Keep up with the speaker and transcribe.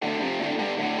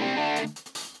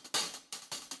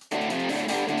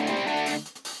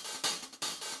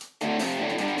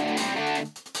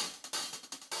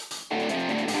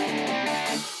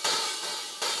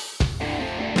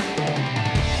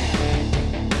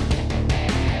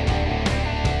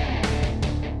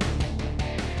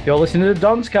You're listening to the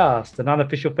Dons Cast, an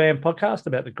unofficial fan podcast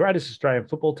about the greatest Australian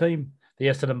football team, the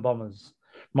Essendon Bombers.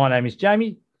 My name is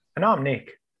Jamie. And I'm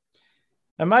Nick.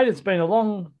 And mate, it's been a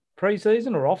long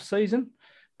pre-season or off-season,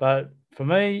 but for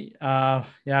me, I'm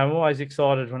always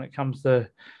excited when it comes to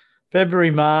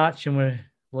February, March, and we're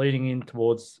leading in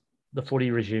towards the footy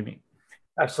resuming.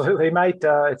 Absolutely, mate.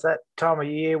 It's that time of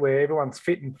year where everyone's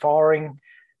fit and firing.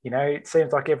 You know, it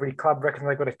seems like every club reckons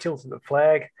they've got a tilt at the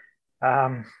flag.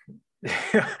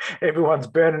 Everyone's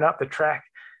burning up the track.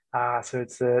 So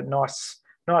it's a nice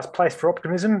place for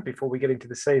optimism before we get into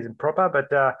the season proper.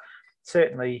 But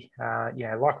certainly,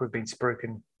 like we've been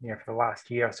spruiking, for the last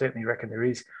year, I certainly reckon there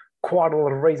is quite a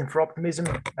lot of reason for optimism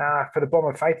for the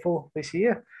Bomber faithful this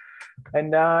year.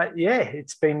 And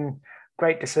it's been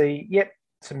great to see. Yep,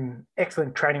 some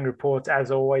excellent training reports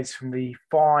as always from the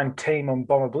fine team on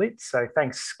Bomber Blitz. So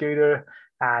thanks, Scooter,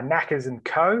 Knackers and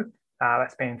Co.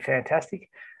 That's been fantastic.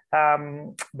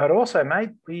 But also, mate,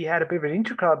 we had a bit of an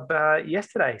intra-club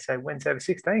yesterday, so Wednesday the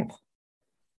 16th.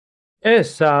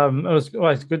 Yes, it was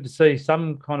always good to see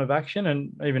some kind of action,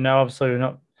 and even though obviously we're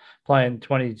not playing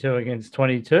 22 against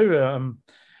 22,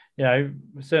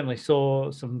 we certainly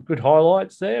saw some good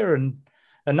highlights there, and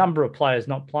a number of players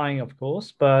not playing, of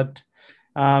course, but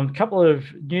a couple of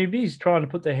newbies trying to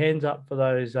put their hands up for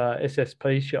those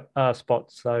SSP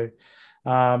spots. So,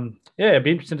 it'd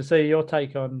be interesting to see your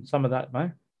take on some of that,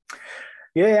 mate.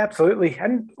 Yeah, absolutely.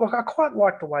 And look, I quite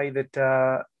like the way that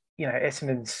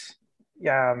Essendon's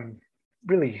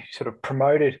really sort of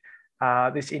promoted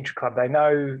this intra club. They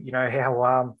know,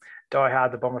 how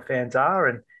diehard the Bomber fans are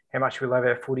and how much we love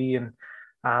our footy, and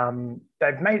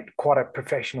they've made quite a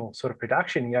professional sort of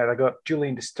production. You know, they got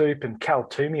Julian De Stoop and Cal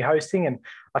Toomey hosting, and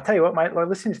I tell you what, mate, like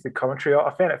listening to the commentary, I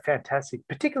found it fantastic,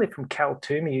 particularly from Cal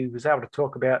Toomey, who was able to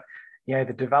talk about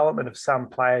the development of some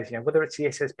players, whether it's the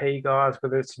SSP guys,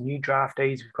 whether it's new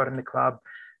draftees we've got in the club,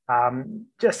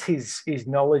 just his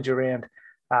knowledge around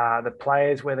the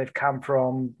players, where they've come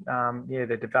from,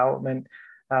 the development,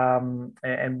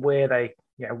 and where they,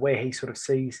 where he sort of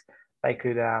sees they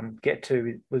could get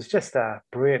to was just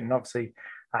brilliant. And obviously,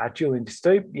 Julian De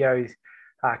Stoop,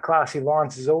 classy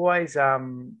lines as always.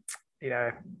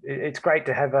 It's great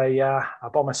to have a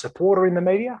Bomber supporter in the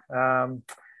media.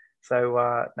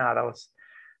 That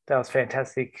was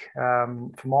fantastic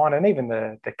for mine, and even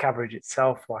the coverage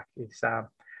itself. There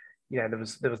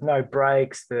was no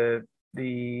breaks.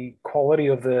 The quality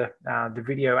of the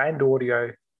video and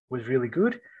audio was really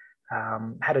good.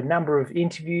 Had a number of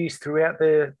interviews throughout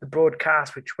the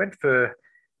broadcast, which went for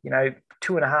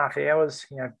 2.5 hours,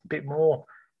 a bit more.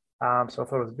 So I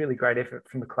thought it was a really great effort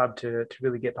from the club to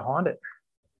really get behind it.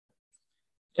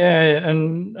 Yeah,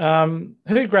 and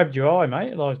who grabbed your eye,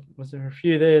 mate? Like, was there a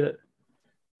few there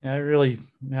that really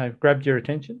grabbed your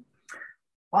attention?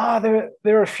 Oh,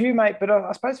 there are a few, mate, but I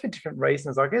suppose for different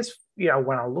reasons. I guess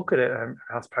when I look at it,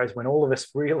 I suppose when all of us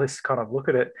realists kind of look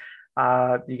at it,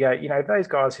 you go, those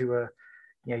guys who are,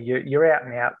 you're out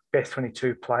and out best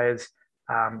 22 players.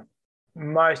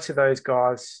 Most of those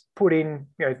guys put in,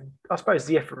 I suppose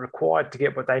the effort required to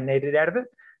get what they needed out of it,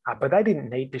 but they didn't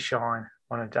need to shine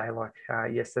on a day like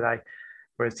yesterday.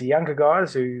 Whereas the younger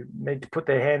guys who need to put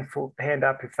their hand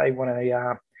up if they want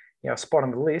a spot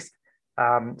on the list,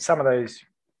 some of those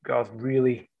guys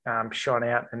really shone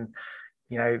out, and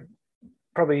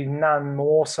probably none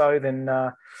more so than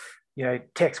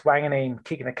Tex Wanganeen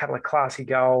kicking a couple of classy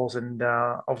goals, and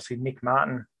obviously Nick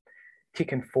Martin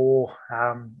kicking 4.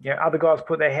 Other guys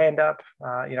put their hand up.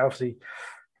 Obviously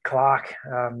Clark.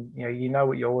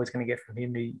 What you're always going to get from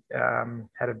him. He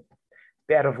had a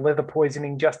bout of leather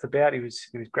poisoning, just about. He was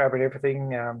grabbing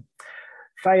everything.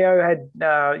 Feo had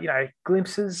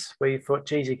glimpses where you thought,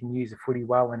 geez, he can use the footy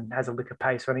well and has a lick of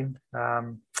pace on him.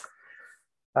 And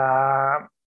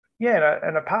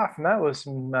apart from that, was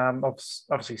some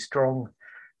obviously strong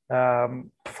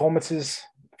performances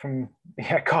from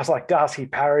guys like Darcy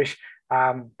Parish.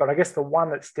 But I guess the one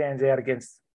that stands out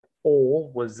against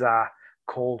all was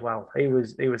Caldwell. He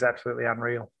was absolutely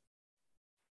unreal.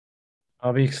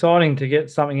 It'll be exciting to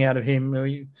get something out of him.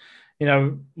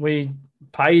 We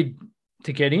paid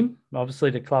to get him. Obviously,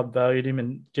 the club valued him,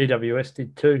 and GWS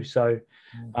did too. So,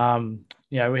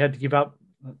 we had to give up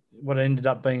what ended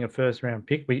up being a first-round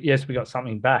pick. We got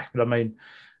something back, but I mean,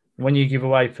 when you give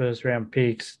away first-round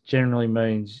picks, generally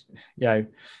means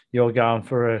you're going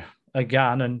for a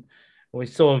gun, and we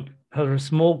saw a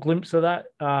small glimpse of that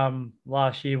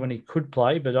last year when he could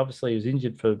play, but obviously he was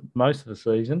injured for most of the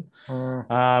season.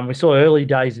 We saw early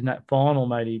days in that final,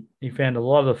 mate. He found a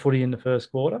lot of the footy in the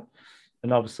first quarter,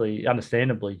 and obviously,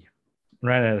 understandably,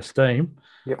 ran out of steam.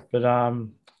 Yep. But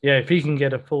yeah, if he can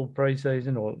get a full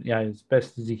preseason, or as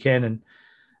best as he can,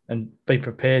 and be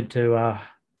prepared to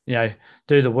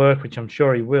do the work, which I'm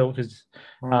sure he will, because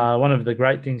one of the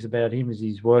great things about him is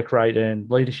his work rate and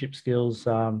leadership skills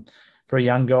for a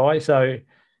young guy. So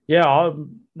yeah,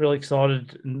 I'm really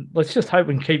excited, and let's just hope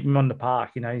we can keep him on the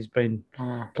park. He's been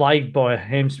plagued by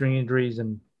hamstring injuries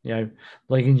and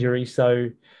leg injuries. So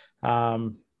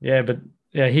but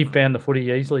he found the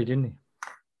footy easily, didn't he?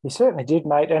 You certainly did,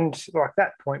 mate. And like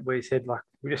that point where you said, like,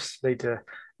 we just need to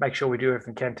make sure we do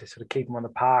everything we can to sort of keep him on the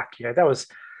park. That was,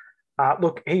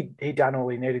 look, he done all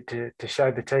he needed to show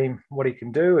the team what he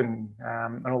can do, and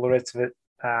all the rest of it.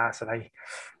 So they,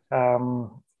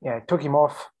 took him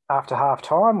off after half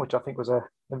time, which I think was a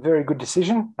very good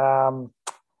decision.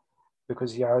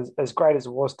 Because as great as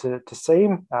it was to see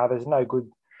him, there's no good,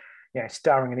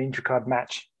 starring an intra-club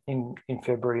match in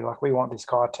February. Like, we want this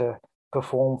guy to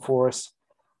perform for us,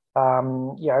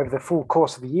 over the full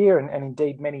course of the year and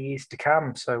indeed many years to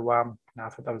come. So I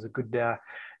thought that was a good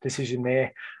decision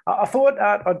there. I thought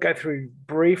I'd go through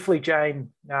briefly,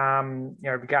 Jane,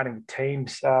 regarding the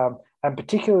teams, and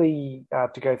particularly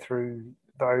to go through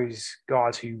those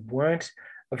guys who weren't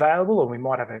available, and we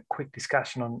might have a quick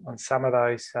discussion on some of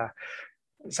those.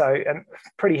 And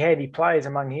pretty handy players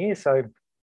among here. So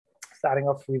starting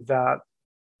off with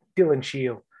Dylan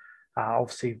Shield,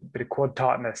 obviously a bit of quad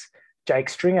tightness. Jake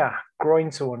Stringer,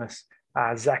 groin soreness.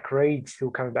 Zach Reed still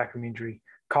coming back from injury.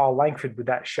 Kyle Langford with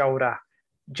that shoulder.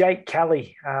 Jake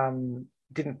Kelly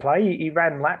didn't play. He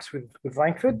ran laps with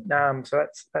Langford, so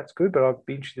that's good. But I'd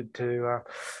be interested to.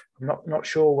 I'm not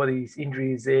sure what his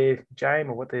injury is there, James,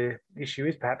 or what the issue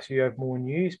is. Perhaps you have more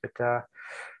news. But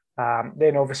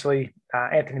then obviously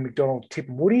Anthony McDonald, Tip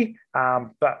and Woody.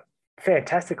 But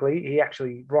fantastically, he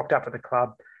actually rocked up at the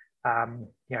club.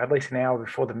 At least an hour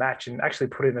before the match, and actually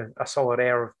put in a solid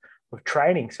hour of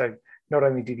training. So not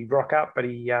only did he rock up, but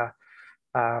he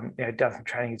done some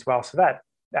training as well. So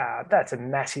that's a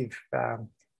massive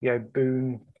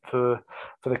boon for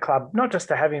the club. Not just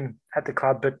to have him at the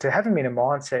club, but to have him in a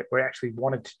mindset where he actually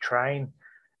wanted to train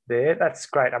there. That's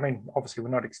great. I mean, obviously we're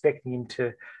not expecting him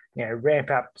to ramp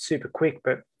up super quick,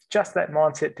 but just that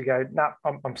mindset to go, no,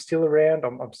 I'm still around.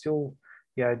 I'm still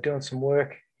doing some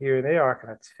work here and there. I reckon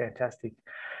that's fantastic.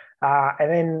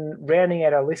 And then rounding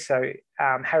out our list, so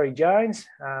Harry Jones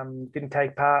didn't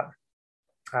take part.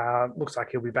 Looks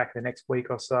like he'll be back in the next week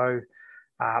or so.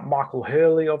 Michael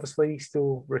Hurley, obviously,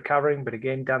 still recovering, but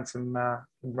again, done some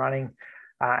running.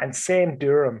 And Sam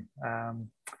Durham,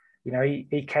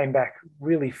 he came back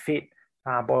really fit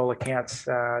by all accounts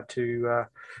to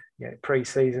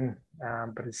pre-season,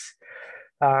 but has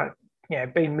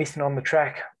been missing on the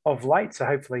track of late. So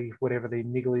hopefully whatever the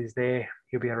niggle is there,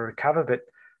 he'll be able to recover. But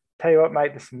tell you what,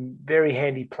 mate, there's some very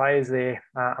handy players there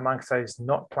amongst those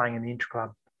not playing in the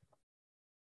intra-club.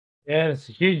 Yeah, it's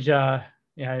a huge,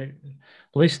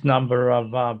 list number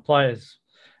of players.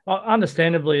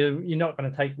 Understandably, you're not going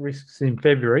to take risks in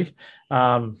February.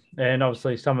 And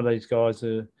obviously some of these guys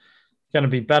are going to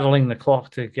be battling the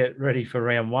clock to get ready for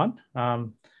round one.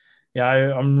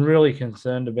 I'm really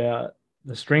concerned about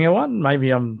the Stringer one.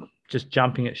 Maybe I'm just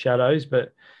jumping at shadows,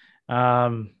 but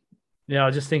I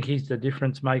just think he's the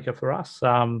difference maker for us.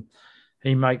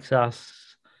 He makes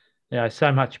us,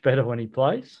 so much better when he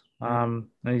plays. And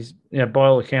he's, by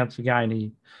all accounts, again,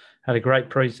 he had a great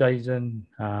preseason,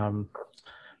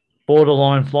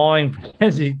 borderline flying,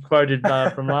 as he quoted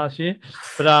from last year.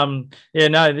 But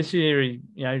this year he,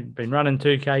 been running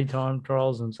 2K time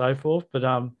trials and so forth.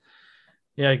 But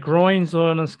groin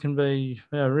soreness can be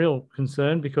a real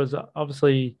concern because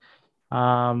obviously,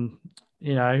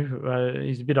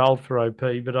 he's a bit old for OP.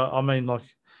 But I mean, like,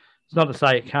 it's not to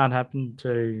say it can't happen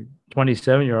to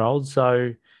 27-year-olds.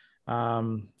 So,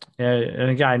 and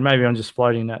again, maybe I'm just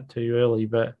floating that too early,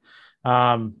 but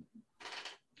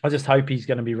I just hope he's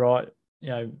going to be right,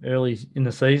 early in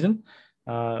the season.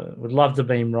 Would love to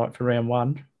be him right for round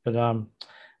one. But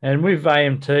and with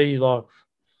AMT, like,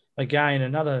 again,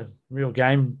 another real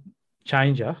game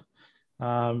changer.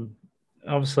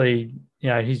 Obviously,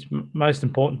 his most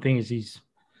important thing is his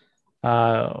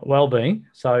well-being.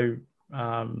 So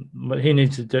he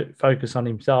needs to focus on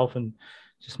himself and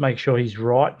just make sure he's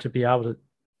right to be able to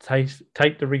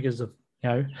take the rigors of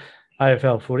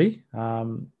AFL footy.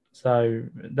 So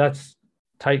that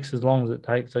takes as long as it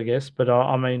takes, I guess. But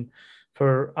I mean,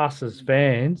 for us as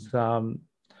fans,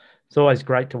 it's always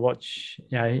great to watch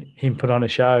him put on a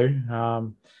show,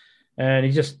 and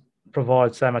he just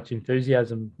provides so much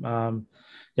enthusiasm.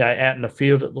 Out in the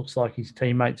field, it looks like his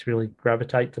teammates really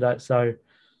gravitate to that. So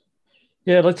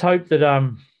let's hope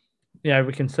that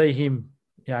we can see him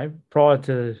prior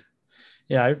to,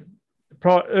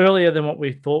 earlier than what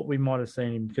we thought we might have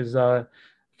seen him, because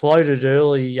floated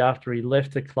early after he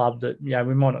left the club that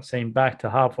we might not see him back to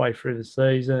halfway through the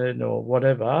season or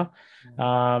whatever.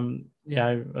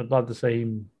 I'd love to see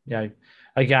him,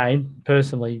 again,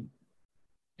 personally,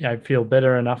 feel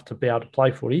better enough to be able to play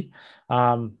footy.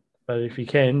 But if he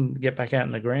can, get back out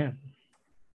in the ground.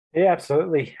 Yeah,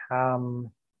 absolutely. And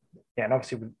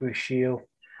obviously with Shield,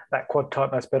 that quad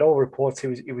tightness, but all reports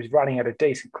he was running at a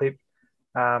decent clip.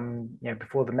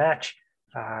 Before the match,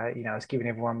 I was giving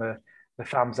everyone the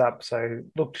thumbs up, so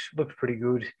looked pretty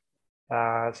good.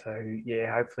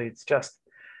 Hopefully it's just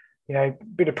a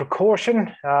bit of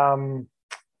precaution.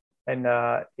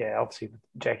 Obviously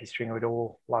Jackie Stringer, would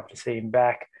all love to see him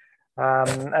back.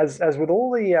 As with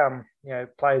all the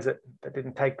players that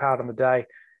didn't take part on the day,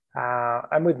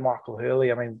 and with Michael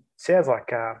Hurley, I mean, sounds like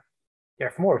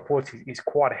from all reports he's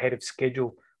quite ahead of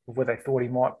schedule of where they thought he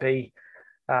might be.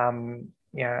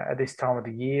 At this time of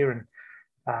the year, and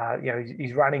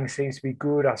his running seems to be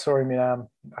good. I saw him in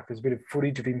there's a bit of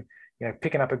footage of him,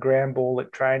 picking up a ground ball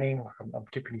at training. I'm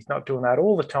tipping he's not doing that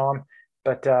all the time,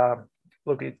 but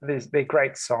look, they're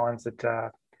great signs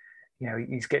that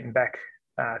he's getting back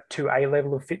to a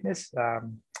level of fitness.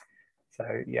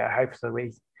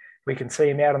 Hopefully we can see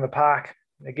him out on the park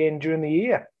again during the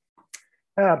year.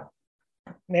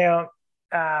 Now.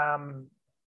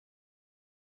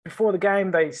 Before the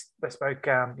game, they spoke.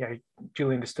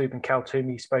 Julian De Stoop and Cal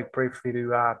Toomey spoke briefly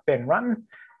to Ben Rutten,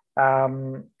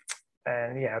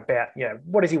 about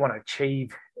what does he want to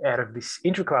achieve out of this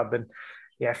intra-club, and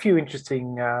a few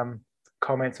interesting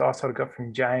comments I sort of got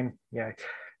from James.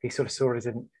 He sort of saw it as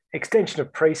an extension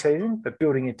of pre-season, but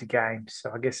building into games. So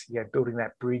I guess building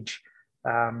that bridge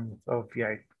of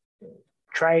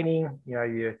training.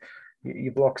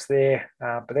 Your blocks there,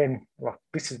 but then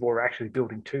this is what we're actually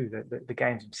building too, the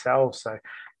games themselves. So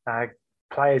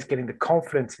players getting the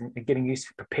confidence and getting used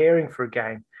to preparing for a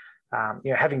game.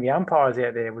 Having the umpires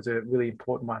out there was a really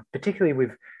important one, particularly with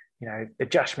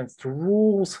adjustments to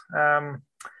rules,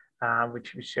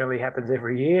 which surely happens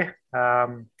every year.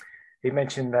 He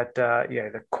mentioned that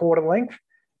the quarter length,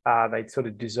 they'd sort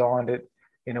of designed it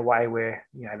in a way where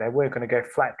they weren't going to go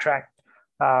flat track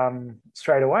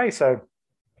straight away. So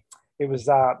it was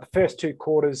the first two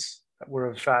quarters were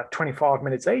of 25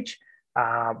 minutes each,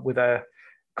 with a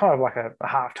kind of like a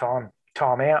half-time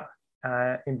timeout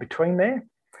in between there.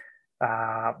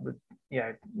 Not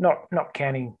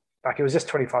counting, like it was just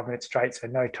 25 minutes straight, so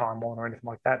no time on or anything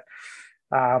like that.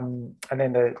 And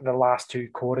then the last two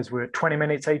quarters were 20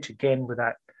 minutes each, again with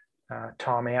that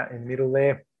timeout in the middle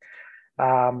there.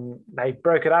 They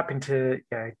broke it up into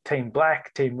Team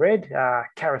Black, Team Red.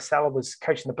 Carasella was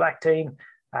coaching the black team,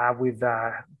 with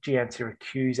Gian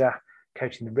Siracusa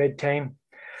coaching the red team.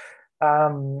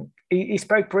 He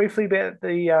spoke briefly about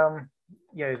the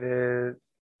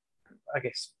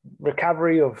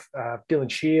recovery of Dylan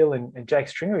Shield and Jake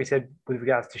Stringer. He said with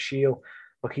regards to Shield,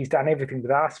 look, he's done everything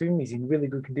they've asked of him. He's in really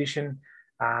good condition,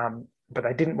 but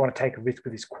they didn't want to take a risk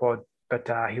with his quad. But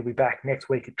he'll be back next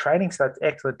week at training, so that's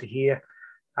excellent to hear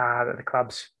that the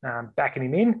club's backing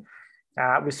him in.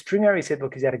 With Stringer, he said,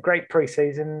 look, he's had a great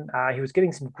pre-season. He was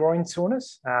getting some groin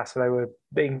soreness, so they were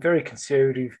being very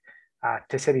conservative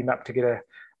to set him up to get a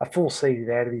full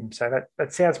season out of him. So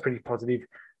that sounds pretty positive.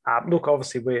 Look,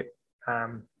 obviously,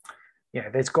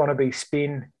 there's going to be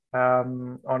spin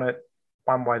on it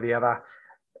one way or the other.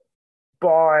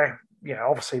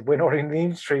 Obviously, we're not in the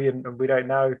industry and we don't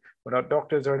know. We're not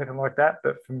doctors or anything like that.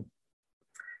 But from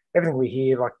everything we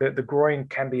hear, like the groin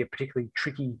can be a particularly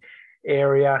tricky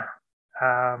area.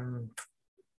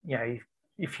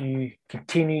 If you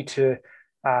continue to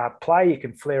play, you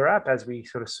can flare up, as we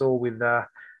sort of saw with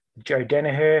Joe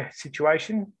Danaher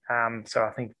situation. So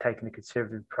I think taking the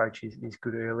conservative approach is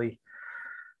good early.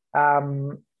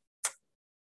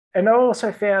 And I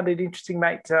also found it interesting,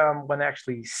 mate, when they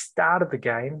actually started the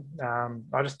game.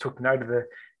 I just took note of the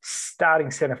starting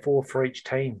centre forward for each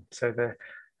team. So the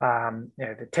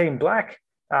Team Black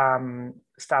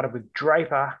started with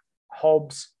Draper,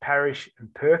 Hobbs, Parrish,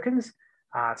 and Perkins.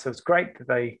 So it's great that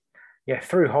they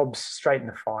threw Hobbs straight in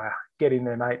the fire. Get in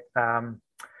there, mate.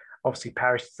 Obviously,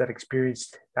 Parrish is that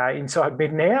experienced inside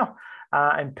mid now,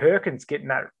 and Perkins getting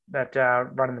that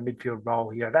run in the midfield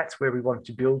role. That's where we wanted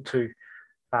to build to.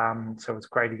 So it's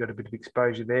great he got a bit of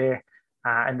exposure there.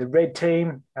 And the red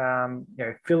team,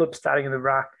 Phillips starting in the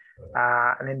ruck,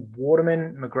 and then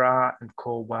Waterman, McGrath, and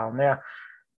Caldwell. Now,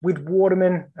 with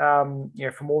Waterman,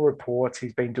 from all reports,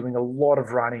 he's been doing a lot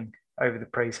of running over the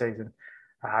preseason.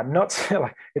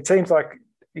 It seems like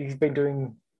he's been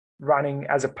doing running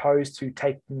as opposed to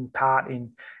taking part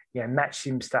in match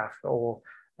sim stuff or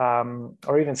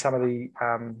even some of the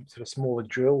sort of smaller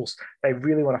drills. They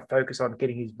really want to focus on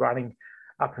getting his running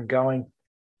up and going.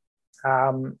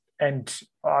 And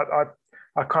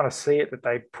I kind of see it that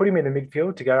they put him in the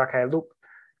midfield to go, okay, look,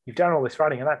 you've done all this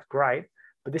running and that's great,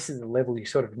 but this is the level you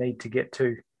sort of need to get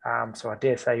to. So I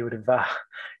dare say you would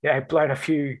have, blown a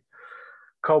few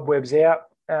cobwebs out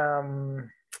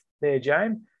there,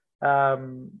 James.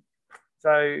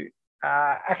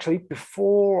 Actually,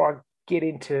 before I get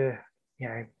into,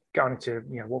 going into,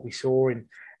 what we saw in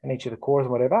each of the quarters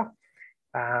and whatever,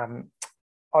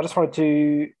 I just wanted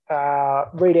to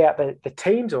read out the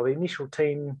teams or the initial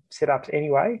team setups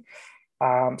anyway.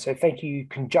 So thank you,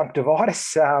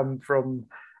 Conjunctivitis, from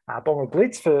Bomber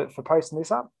Blitz for posting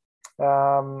this up.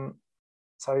 So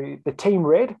the team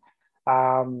red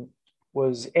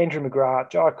was Andrew McGrath,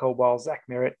 Jai Caldwell, Zach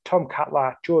Merritt, Tom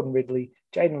Cutler, Jordan Ridley,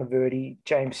 Jaden Laverty,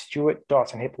 James Stewart,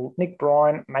 Dyson Heppel, Nick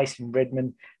Bryan, Mason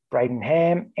Redman, Braden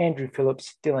Ham, Andrew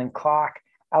Phillips, Dylan Clark,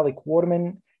 Alec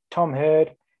Waterman, Tom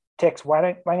Hurd, Tex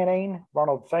Wanganeen,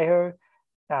 Ronald Faho,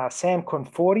 Sam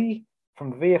Conforti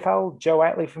from the VFL, Joe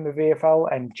Atley from the VFL,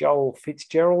 and Joel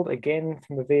Fitzgerald again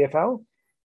from the VFL.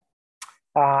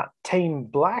 Team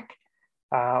Black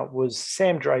was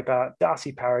Sam Draper,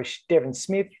 Darcy Parish, Devon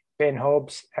Smith, Ben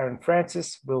Hobbs, Aaron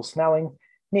Francis, Will Snelling,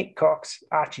 Nick Cox,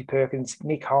 Archie Perkins,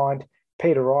 Nick Hind,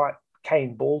 Peter Wright,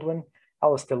 Kane Baldwin,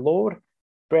 Alistair Lord,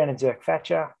 Brandon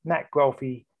Zirk-Thatcher, Matt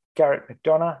Guelphy, Garrett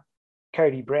McDonough,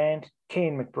 Cody Brand,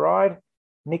 Kean McBride,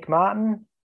 Nick Martin,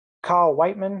 Carl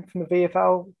Waitman from the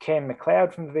VFL, Cam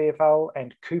McLeod from the VFL,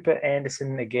 and Cooper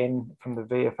Anderson again from the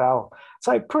VFL.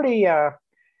 So pretty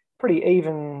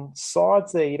even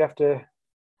sides there, you'd have to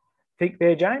think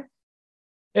there, Jane.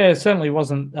 Yeah, it certainly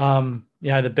wasn't,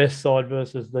 the best side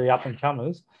versus the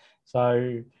up-and-comers.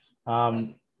 So,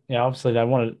 obviously they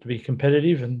wanted it to be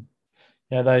competitive and,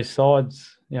 those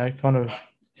sides,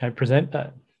 present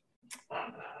that.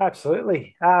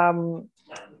 Absolutely. I'll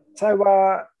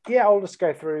just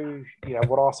go through,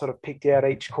 what I sort of picked out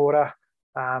each quarter,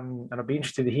 and I'll be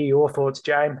interested to hear your thoughts,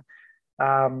 James.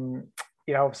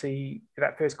 Obviously,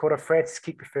 that first quarter, Francis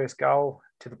kicked the first goal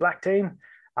to the black team.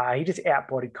 He just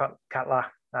outbodied Cutler,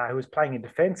 who was playing in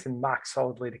defence, and marked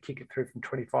solidly to kick it through from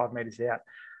 25 metres out.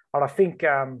 And I think,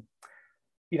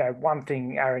 one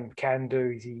thing Aaron can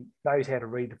do is he knows how to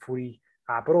read the footy,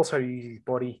 but also use his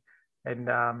body. And,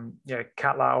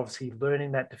 Cutler obviously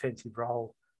learning that defensive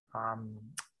role.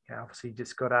 Obviously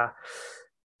just got a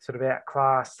sort of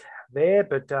outclassed there.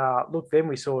 But then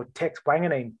we saw Tex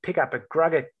Wanganeen pick up a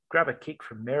grubber kick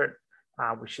from Merritt,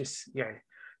 which just,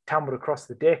 tumbled across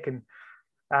the deck. And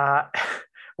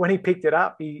when he picked it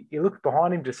up, he looked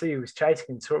behind him to see who was chasing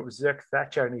and saw it was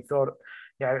Zirk-Thatcher, and he thought,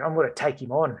 I'm going to take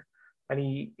him on. And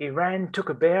he ran, took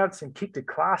a bounce, and kicked a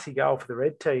classy goal for the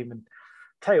red team. And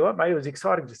tell you what, mate, it was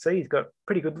exciting to see. He's got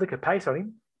pretty good lick of pace on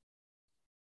him.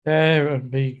 Yeah, it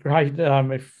would be great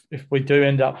if we do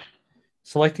end up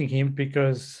selecting him,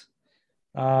 because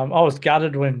I was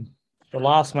gutted when the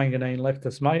last Wanganeen left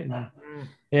us, mate, in the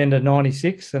end of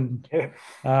 96. And,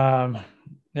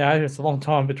 it's a long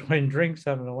time between drinks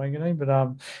having a Wanganeen.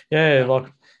 But,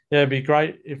 it'd be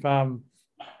great if,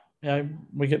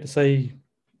 we get to see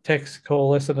Tex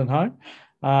call Essendon home.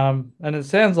 And it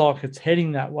sounds like it's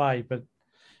heading that way, but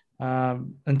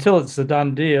until it's a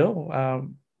done deal,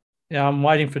 I'm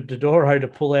waiting for Dodoro to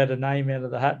pull out a name out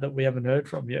of the hat that we haven't heard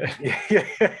from yet. Yeah.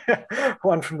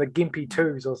 One from the Gympie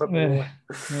Twos or something.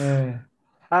 Yeah.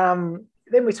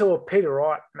 Then we saw Peter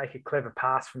Wright make a clever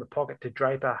pass from the pocket to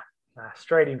Draper,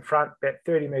 straight in front, about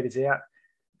 30 metres out.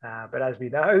 But as we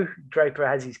know, Draper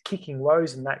has his kicking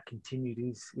woes, and that continued.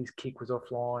 His kick was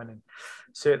offline, and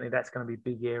certainly that's going to be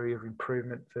a big area of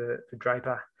improvement for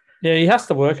Draper. Yeah, he has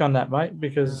to work on that, mate,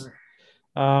 because,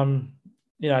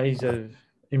 he's an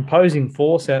imposing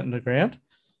force out in the ground.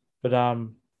 But,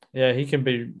 he can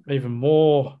be even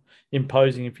more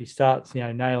imposing if he starts,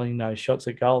 nailing those shots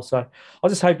at goal. So I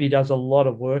just hope he does a lot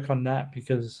of work on that,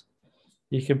 because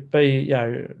he could be,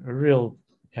 a real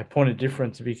point of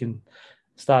difference if he can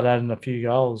start adding a few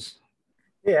goals.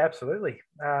 Yeah, absolutely.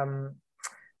 Then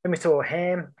we saw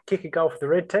Ham kick a goal for the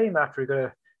red team after he got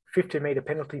a 50-metre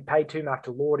penalty paid to him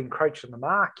after Lord encroached on the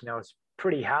mark. It's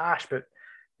pretty harsh, but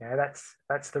that's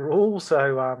the rule.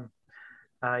 So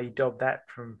he dobbed that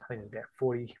from, I think, about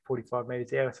 40, 45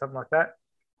 metres out or something like that.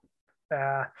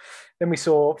 Then we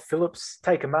saw Phillips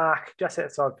take a mark just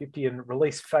outside 50 and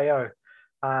release Fayo.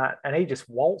 And he just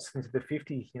waltzed into the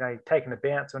 50, taking a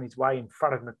bounce on his way in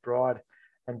front of McBride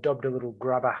and dobbed a little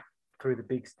grubber through the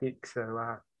big stick.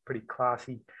 So pretty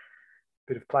classy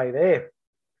bit of play there.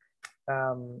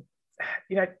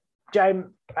 James,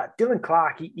 Dylan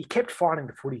Clark, he kept finding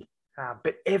the footy,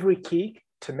 but every kick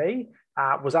to me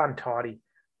was untidy.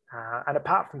 And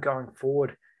apart from going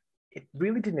forward, it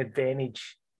really didn't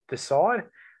advantage the side.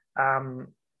 And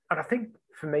I think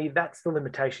for me, that's the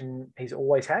limitation he's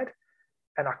always had.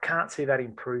 And I can't see that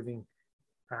improving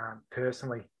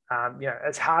personally.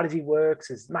 As hard as he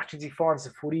works, as much as he finds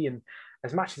the footy, and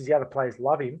as much as the other players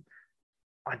love him,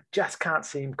 I just can't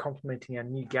see him complementing our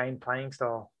new game playing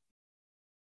style.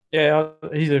 Yeah,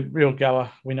 he's a real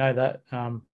goer. We know that.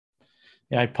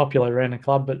 Popular around the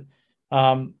club. But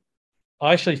I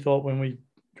actually thought when we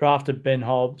drafted Ben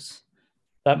Hobbs,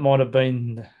 that might have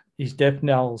been his death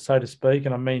knell, so to speak.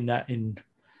 And I mean that in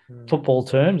football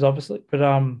terms, obviously. But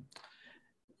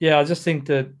I just think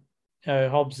that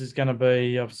Hobbs is going to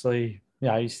be obviously,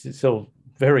 he's still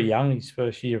very young, his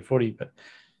first year of footy, but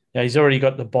he's already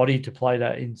got the body to play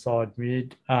that inside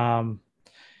mid. I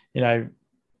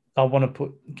want to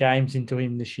put games into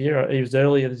him this year. He was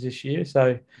earlier this year.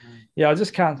 So, I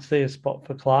just can't see a spot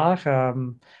for Clark.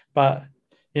 But,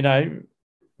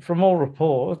 from all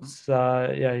reports,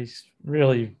 he's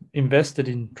really invested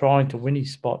in trying to win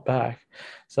his spot back.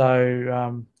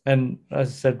 So, and as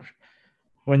I said,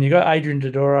 when you got Adrian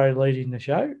Dodoro leading the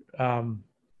show,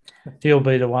 he'll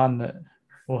be the one that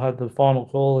will have the final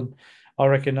call. And I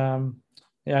reckon,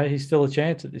 he's still a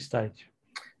chance at this stage.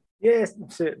 Yes,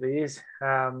 it certainly is.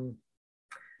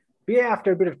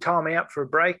 After a bit of time out for a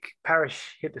break,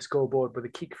 Parrish hit the scoreboard with a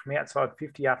kick from outside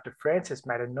 50 after Francis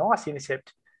made a nice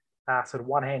intercept, sort of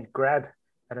one-hand grab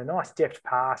and a nice deft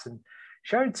pass, and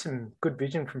showed some good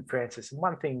vision from Francis. And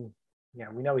one thing,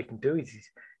 we know he can do is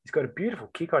he's got a beautiful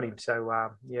kick on him. So,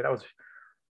 that was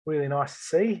really nice to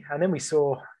see. And then we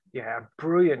saw, a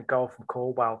brilliant goal from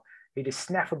Caldwell. He just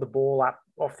snaffled the ball up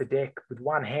off the deck with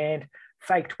one hand,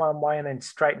 faked one way, and then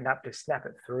straightened up to snap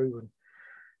it through. And,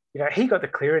 he got the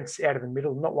clearance out of the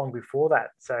middle not long before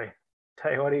that. So,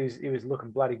 tell you what, he was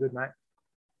looking bloody good, mate.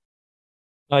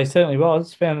 No, he certainly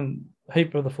was. Found a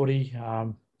heap of the footy.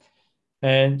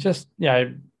 And just,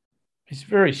 he's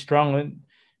very strong.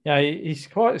 And, he's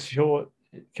quite short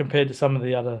compared to some of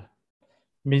the other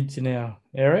mids in our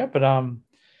area. But, I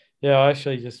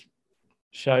actually just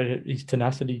showed his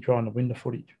tenacity trying to win the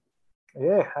footy.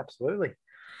 Yeah, absolutely.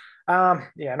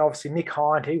 And obviously Nick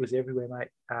Hind, he was everywhere, mate.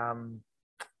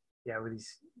 With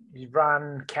his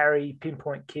run, carry,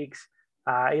 pinpoint kicks,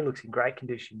 he looks in great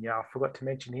condition. I forgot to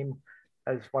mention him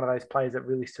as one of those players that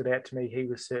really stood out to me. He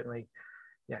was certainly,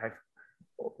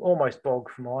 almost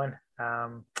bogged for mine.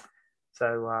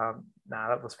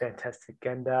 That was fantastic.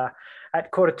 And at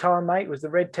quarter time, mate, was the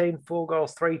red team 4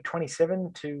 goals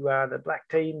 3-27 to the black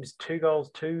team's 2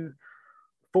 goals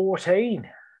 2-14.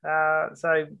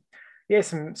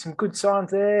 Some good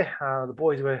signs there. The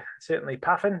boys were certainly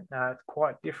puffing. It's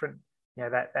quite different,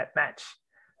 that match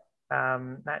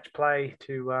play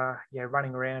to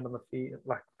running around on the field,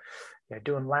 like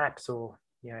doing laps or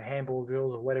handball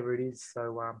drills or whatever it is.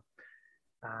 So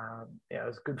it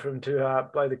was good for them to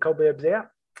blow the cobwebs out.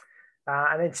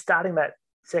 And then starting that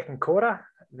second quarter,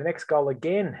 the next goal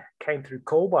again came through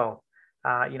Caldwell.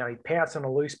 He pounced on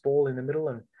a loose ball in the middle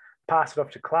and passed it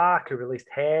off to Clark, who released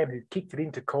Ham, who kicked it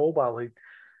into Caldwell, who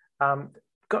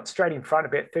got straight in front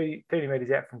about 30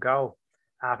 metres out from goal.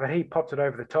 But he popped it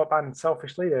over the top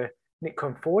unselfishly to Nick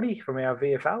Conforti from our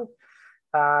VFL.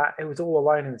 It was all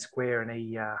alone in the square, and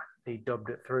he dobbed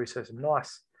it through. So some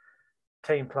nice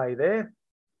team play there.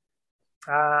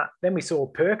 Then we saw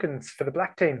Perkins for the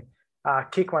black team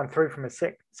kick one through from a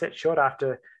set shot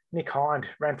after Nick Hind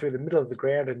ran through the middle of the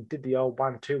ground and did the old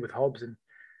 1-2 with Hobbs and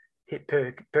hit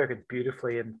Perkins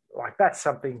beautifully. And that's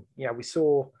something we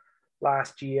saw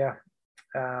last year,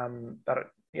 but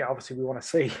obviously we want to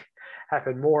see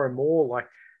happen more and more.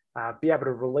 Be able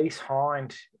to release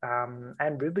Hind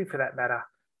and Ridley for that matter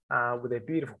with their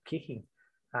beautiful kicking,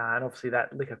 and obviously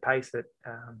that lick of pace that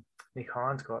Nick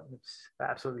Hind's got. It's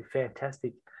absolutely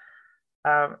fantastic.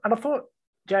 And I thought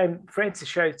James Francis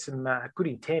showed some good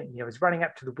intent. He was running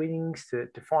up to the wings to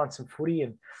find some footy,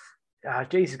 and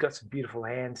he's got some beautiful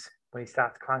hands when he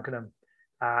starts clunking them.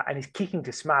 And his kicking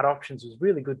to smart options was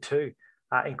really good too,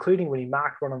 including when he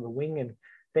marked one on the wing and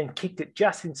then kicked it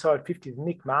just inside 50 to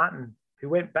Nick Martin, who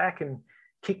went back and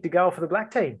kicked a goal for the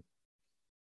black team.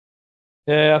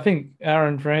 Yeah, I think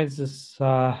Aaron Francis,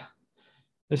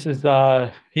 this is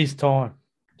his time.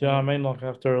 Do you know what I mean?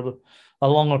 After a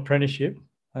long apprenticeship,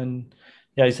 and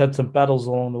he's had some battles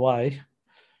along the way,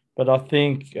 but I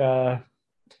think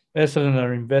Essendon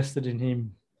are invested in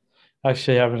him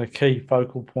actually having a key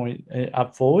focal point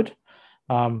up forward.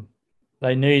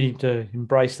 They need him to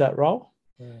embrace that role.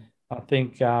 Yeah. I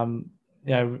think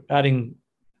adding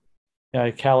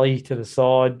Kelly to the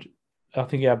side. I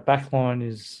think our back line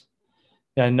is,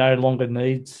 no longer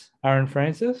needs Aaron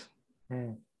Francis.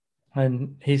 Mm.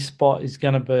 And his spot is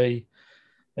going to be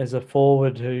as a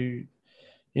forward who,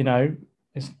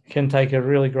 can take a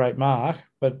really great mark.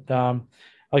 But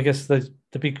I guess the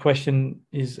big question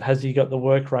is, has he got the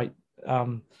work rate,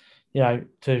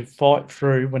 to fight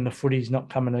through when the footy's not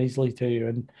coming easily to you?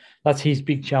 And that's his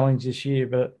big challenge this year.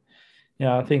 But,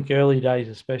 I think early days,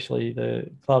 especially, the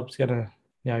club's going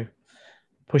to,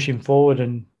 push him forward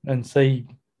and see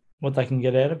what they can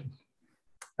get out of him.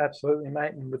 Absolutely,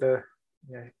 mate. And with a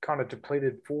kind of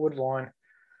depleted forward line,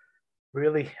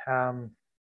 really,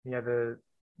 the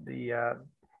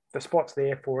spot's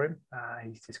there for him.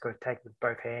 He's just got to take it with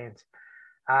both hands.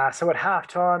 So at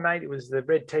halftime, mate, it was the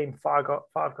red team 5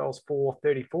 goals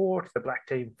 4-34 to the black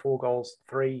team 4 goals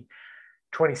 3-27.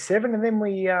 And then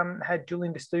we had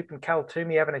Julian De Stoop and Cal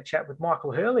Toomey having a chat with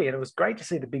Michael Hurley, and it was great to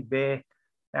see the big bear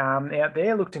out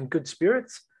there. Looked in good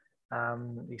spirits.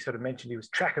 He sort of mentioned he was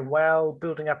tracking well,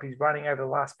 building up his running over the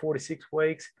last 4 to 6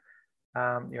 weeks.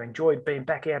 Enjoyed being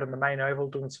back out on the main oval,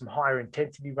 doing some higher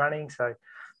intensity running. So,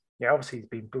 obviously he's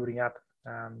been building up,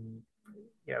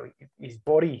 his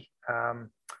body,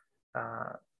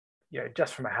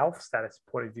 just from a health status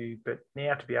point of view. But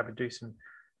now to be able to do some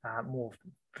more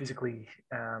physically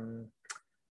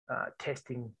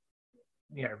testing,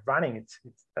 running,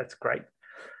 that's great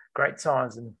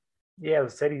signs. And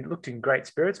as I said, he looked in great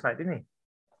spirits, mate, didn't he?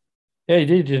 Yeah, he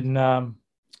did. And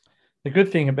the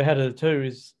good thing about it too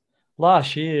is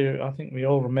last year, I think we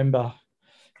all remember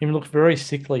him looked very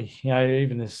sickly.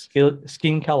 Even his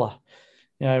skin color.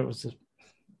 It was,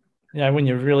 when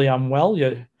you're really unwell,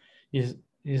 your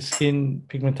skin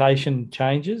pigmentation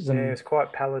changes. And it's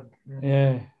quite pallid.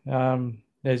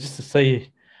 Just to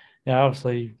see,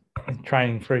 obviously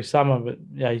training through summer, but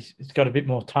he's got a bit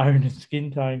more tone and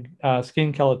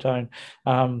skin color tone,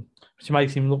 which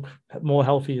makes him look more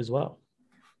healthy as well.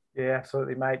 Yeah,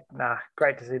 absolutely, mate.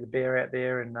 Great to see the bear out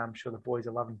there, and I'm sure the boys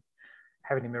are loving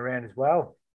having him around as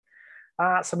well.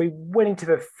 So we went into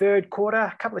the third quarter,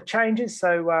 a couple of changes.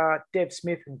 So Dev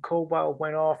Smith and Caldwell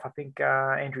went off. I think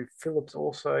Andrew Phillips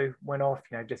also went off,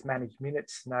 just managed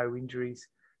minutes, no injuries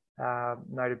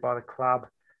noted by the club,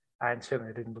 and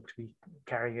certainly didn't look to be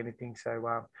carrying anything.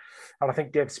 So I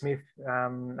think Dev Smith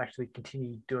actually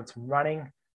continued doing some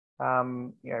running,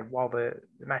 while the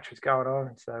match was going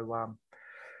on. So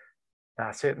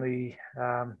certainly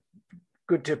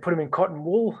good to put him in cotton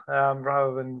wool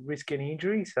rather than risk any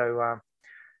injury. So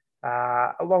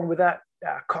along with that,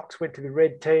 Cox went to the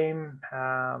red team.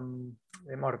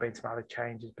 There might have been some other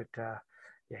changes, but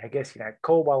I guess,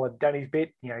 Caldwell had done his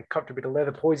bit. He copped a bit of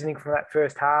leather poisoning from that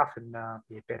first half, and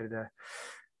better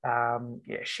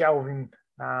to shelve him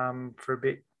for a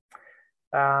bit.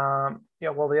 While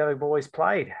the other boys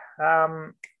played.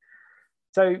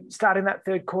 So starting that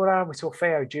third quarter, we saw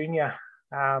Feo Jr.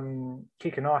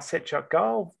 Kick a nice set shot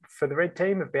goal for the red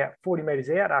team about 40 metres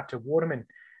out after Waterman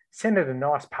sent it a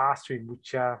nice pass to him,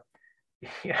 which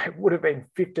would have been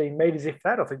 15 metres if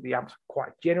that. I think the umps were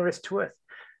quite generous to us,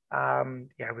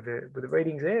 with the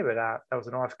readings there. But that was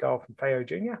a nice goal from Feo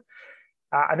Jr.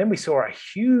 And then we saw a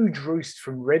huge roost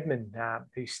from Redmond,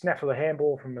 who snaffled a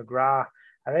handball from McGrath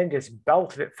and then just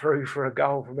belted it through for a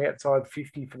goal from outside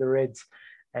 50 for the Reds.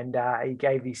 And he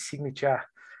gave his signature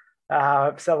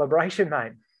celebration,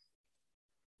 mate.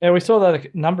 Yeah, we saw that a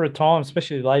number of times,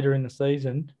 especially later in the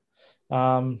season.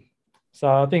 So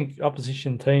I think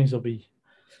opposition teams will be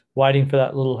waiting for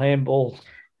that little handball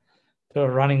to a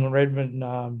running Redmond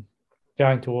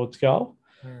going towards goal.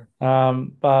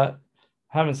 But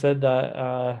having said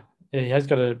that, he has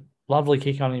got a lovely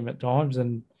kick on him at times.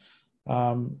 And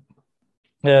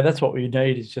that's what we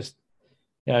need, is just,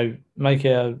 make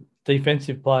our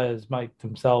defensive players make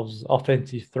themselves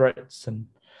offensive threats. And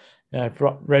if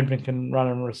Redmond can run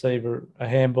and receive a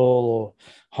handball, or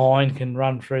Hine can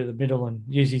run through the middle and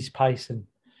use his pace and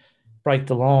break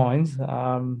the lines,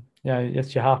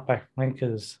 that's your halfback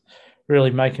flankers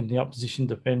really making the opposition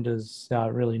defenders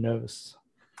really nervous.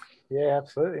 Yeah,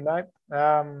 absolutely, mate.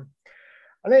 And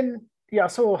then, I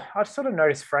sort of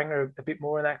noticed Franger a bit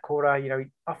more in that quarter.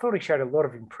 I thought he showed a lot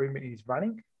of improvement in his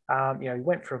running. He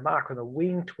went for a mark on the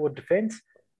wing toward defence,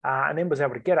 and then was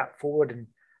able to get up forward and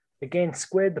again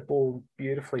squared the ball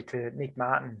beautifully to Nick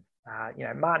Martin.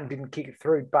 Martin didn't kick it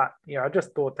through, but I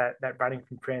just thought that running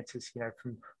from Francis,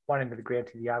 from one end of the ground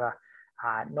to the other,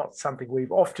 not something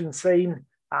we've often seen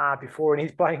before in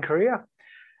his playing career.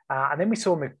 And then we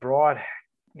saw McBride,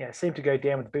 seemed to go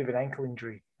down with a bit of an ankle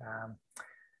injury.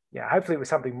 Hopefully it was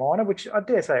something minor, which I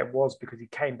dare say it was, because he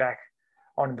came back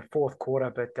on in the fourth quarter,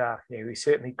 but he was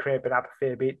certainly cramping up a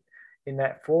fair bit in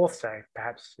that fourth. So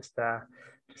perhaps just a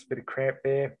bit of cramp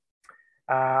there.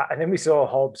 And then we saw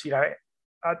Hobbs. I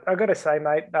got to say,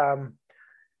 mate,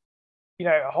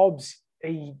 Hobbs,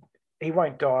 he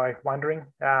won't die wondering.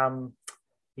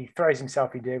 He throws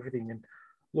himself into everything. And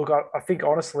look, I think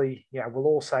honestly, we'll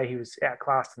all say he was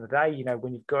outclassed in the day.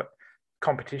 When you've got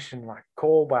competition like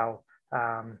Caldwell,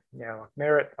 like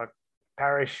Merritt, like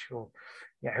Parrish, or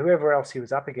whoever else he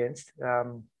was up against,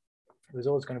 it was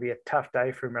always going to be a tough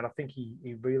day for him. And I think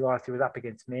he realised he was up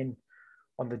against men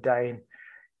on the day. And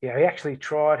he actually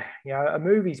tried, a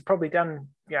move he's probably done,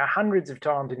 hundreds of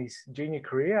times in his junior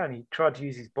career, and he tried to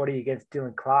use his body against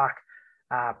Dylan Clark.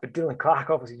 But Dylan Clark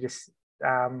obviously just,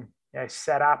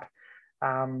 sat up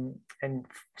and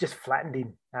just flattened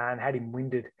him and had him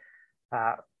winded.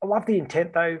 I love the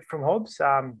intent, though, from Hobbs.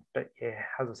 But,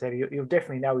 as I said, you'll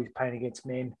definitely know he's playing against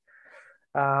men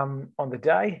on the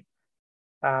day.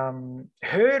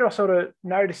 Hurd, I sort of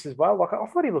noticed as well. Like, I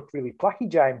thought he looked really plucky,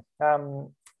 James.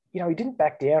 He didn't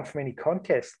back down from any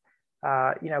contest.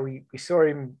 We saw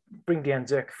him bring down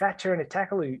Zerk Thatcher in a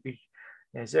tackle.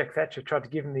 Zerk Thatcher tried to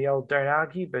give him the old don't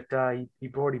argue, but he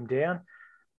brought him down.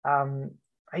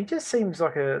 He just seems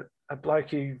like a bloke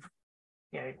who,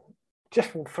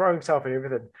 just will throw himself at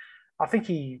everything. I think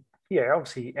he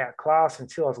obviously outclassed and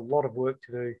still has a lot of work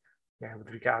to do, with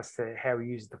regards to how he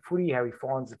uses the footy, how he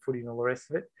finds the footy and all the rest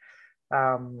of it.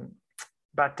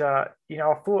 But I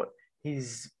thought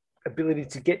his ability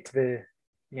to get to the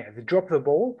drop of the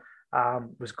ball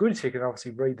was good. So he could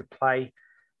obviously read the play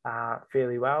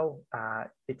fairly well.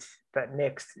 It's that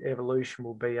next evolution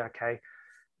will be, okay,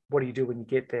 what do you do when you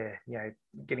get there?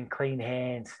 Getting clean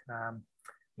hands,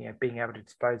 being able to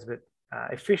dispose of it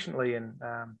efficiently and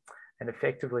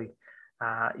effectively.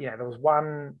 There was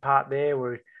one part there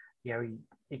where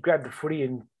he grabbed the footy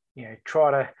and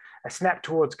tried a snap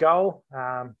towards goal,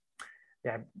 but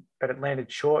it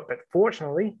landed short. But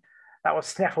fortunately, that was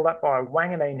snaffled up by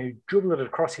Wanganeen, who dribbled it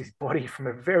across his body from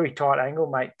a very tight angle,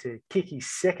 mate, to kick his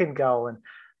second goal. And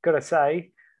got to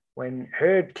say, when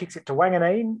Hurd kicks it to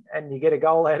Wanganeen and you get a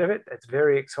goal out of it, it's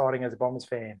very exciting as a Bombers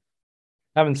fan.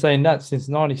 Haven't seen that since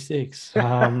 '96.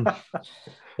 Again,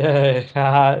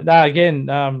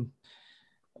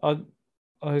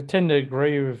 I tend to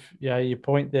agree with your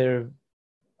point there of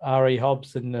R.E.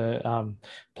 Hobbs and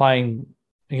playing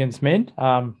against men.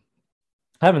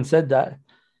 Having said that,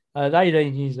 at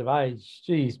 18 years of age,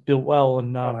 he's built well,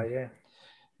 and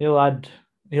he'll add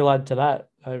to that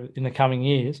in the coming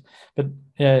years. But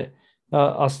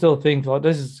I still think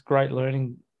this is great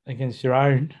learning against your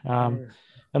own.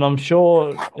 And I'm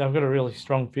sure I've got a really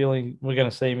strong feeling we're going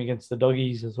to see him against the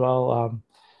Doggies as well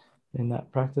in that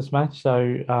practice match. So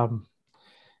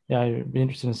it'd be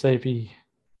interesting to see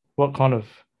what kind of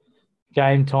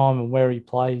game time and where he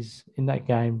plays in that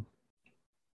game.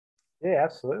 Yeah,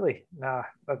 absolutely. No,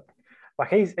 like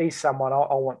he's someone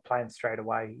I want playing straight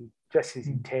away. Just his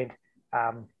intent.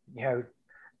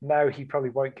 No, he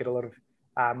probably won't get a lot of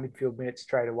midfield minutes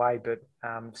straight away, but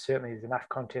certainly there's enough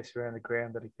contests around the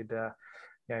ground that he could,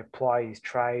 ply his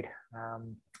trade.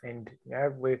 And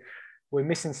we're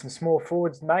missing some small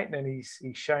forwards, mate, and he's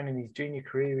shown in his junior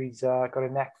career he's got a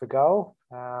knack for goal.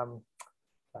 So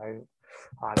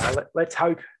I don't know. Let's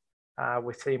hope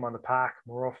we see him on the park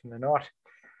more often than not.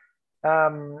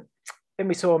 Then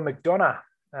we saw McDonough.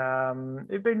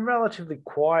 It'd been relatively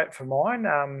quiet for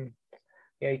mine.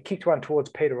 He kicked one towards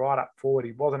Peter Wright up forward.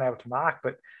 He wasn't able to mark,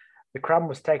 but the crumb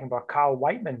was taken by Carl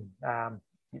Waitman.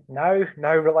 No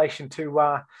relation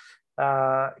to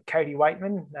Cody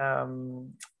Waitman.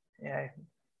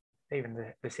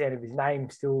 Even the sound of his name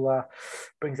still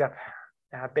brings up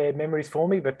bad memories for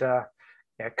me. But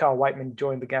Carl Waitman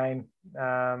joined the game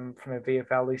from a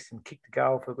VFL list and kicked the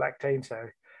goal for the black team. So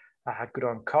good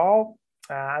on Carl.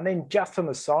 And then just on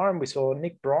the siren, we saw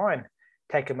Nick Bryan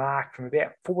take a mark from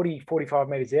about 45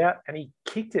 metres out, and he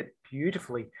kicked it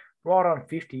beautifully, right on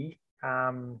 50.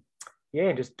 And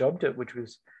just dobbed it, which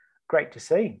was great to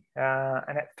see.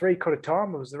 And at 3/4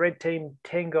 time, it was the red team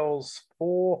 10 goals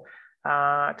 4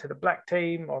 to the black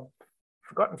team. I've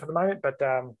forgotten for the moment, but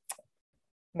it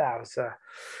was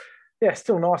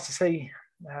still nice to see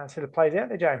the plays out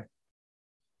there, James.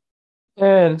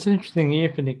 Yeah, it's an interesting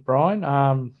year for Nick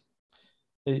Bryan.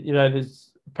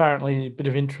 There's apparently a bit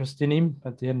of interest in him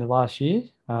at the end of last year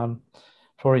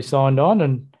before he signed on,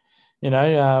 and he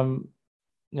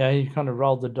kind of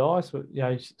rolled the dice. But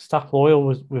stuck loyal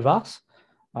with us.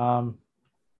 I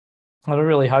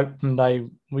really hope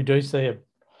we do see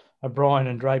a Bryan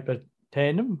and Draper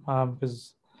tandem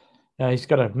because he's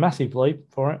got a massive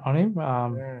leap on him.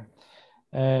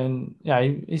 And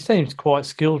he seems quite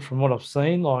skilled from what I've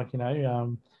seen.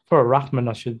 From for a ruckman,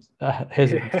 I should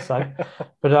hesitate to say.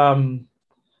 But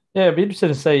yeah, it'd be interesting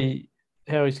to see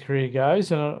how his career goes.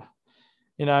 And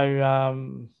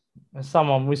as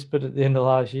someone whispered at the end of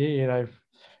last year,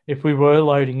 if we were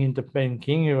loading into Ben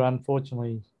King, who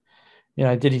unfortunately,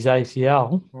 did his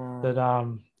ACL,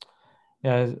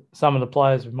 that some of the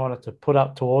players we might have to put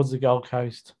up towards the Gold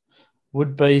Coast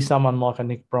would be someone like a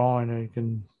Nick Bryan who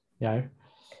can,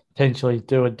 potentially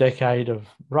do a decade of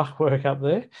ruck work up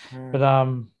there. But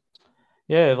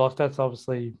yeah, like that's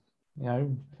obviously,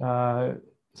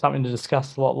 something to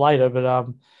discuss a lot later. But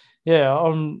yeah,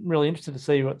 I'm really interested to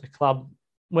see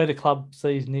where the club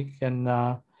sees Nick and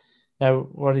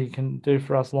what he can do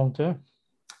for us long term.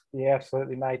 Yeah,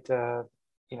 absolutely, mate. That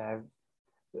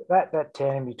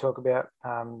tandem you talk about,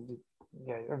 a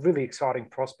really exciting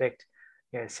prospect.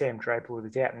 Sam Draper with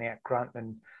his out and out grunt,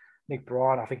 and Nick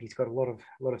Bryan. I think he's got a lot of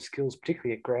skills,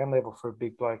 particularly at ground level for a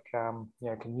big bloke. Can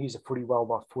use the footy well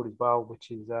by foot as well,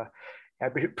 which is a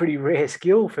pretty rare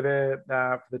skill for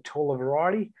the taller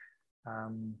variety.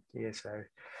 So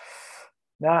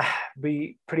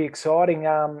be pretty exciting.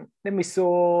 Then we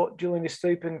saw Julian De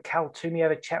Stoop and Cal Toomey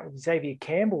have a chat with Xavier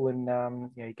Campbell,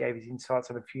 and he gave his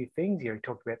insights on a few things. He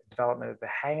talked about the development of the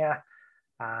hanger.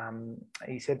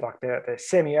 He said like the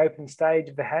semi-open stage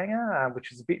of the hanger,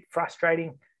 which was a bit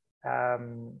frustrating.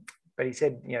 But he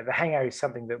said, the hangar is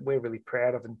something that we're really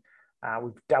proud of, and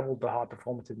we've doubled the high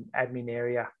performance and admin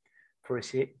area for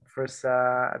us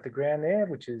at the ground there,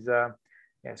 which is, I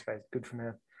suppose, good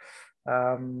from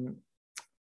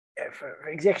for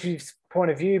executives'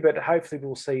 point of view, but hopefully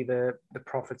we'll see the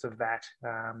profits of that,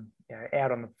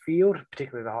 out on the field,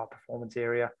 particularly the high performance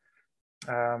area.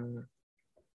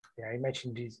 He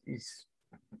mentioned his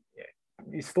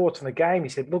thoughts on the game. He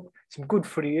said, look, some good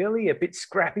footy early, a bit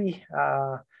scrappy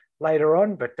later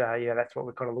on, but that's what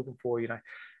we're kind of looking for,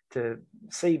 to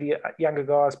see the younger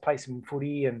guys play some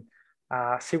footy and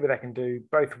see what they can do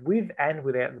both with and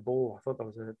without the ball. I thought that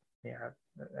was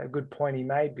a good point he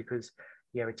made, because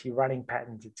it's your running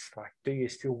patterns. It's like, do you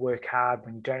still work hard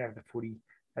when you don't have the footy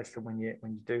as to when you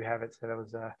do have it? So that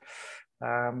was a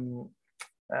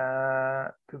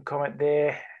good comment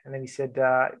there. And then he said,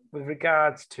 with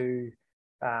regards to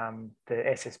the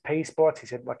SSP spots, he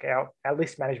said, like our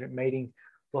list management meeting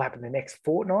will happen the next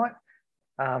fortnight.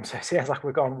 So it sounds like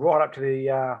we're going right up to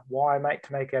the wire, mate,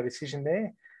 to make our decision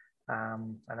there.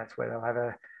 And that's where they'll have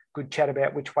a good chat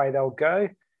about which way they'll go.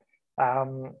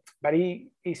 But he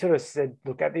sort of said,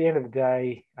 look, at the end of the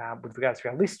day, with regards to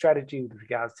our list strategy, with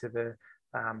regards to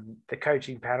the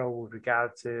coaching panel, with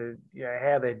regards to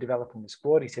how they're developing the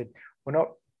squad, he said, we're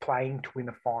not playing to win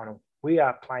a final. We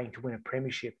are playing to win a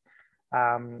premiership,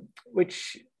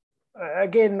 which,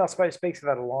 again, I suppose speaks to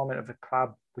that alignment of the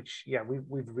club, which,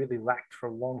 we've really lacked for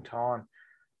a long time.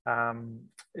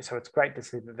 So it's great to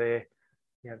see that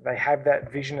they have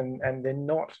that vision, and they're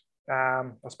not,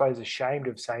 I suppose, ashamed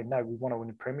of saying, no, we want to win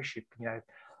a premiership.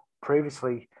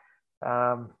 Previously,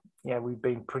 we've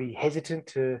been pretty hesitant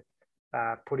to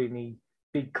put any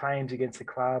big claims against the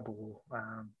club or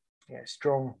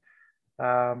strong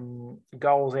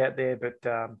goals out there. But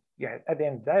at the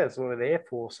end of the day, that's what we're there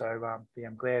for. So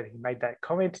I'm glad he made that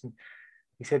comment. And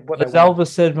he said, "What as Elvis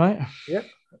said, mate." Yep.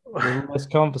 A little less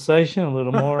conversation, a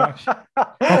little more action.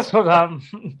 That's what I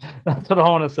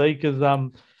want to see, because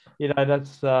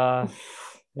that's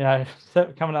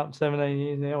coming up 17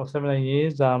 years now, or 17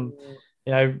 years.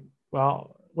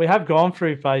 Well, we have gone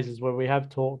through phases where we have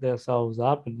talked ourselves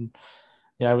up, and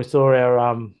we saw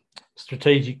our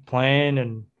strategic plan,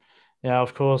 and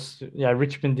of course,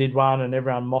 Richmond did one, and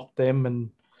everyone mocked them,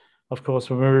 and of course,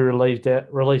 when we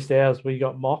released ours, we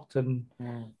got mocked, and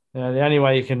the only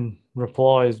way you can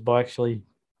reply is by actually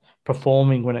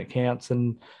performing when it counts.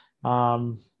 And I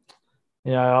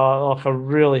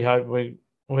really hope we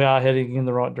are heading in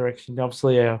the right direction.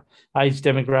 Obviously, our age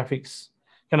demographics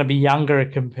going to be younger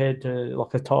compared to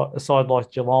like a side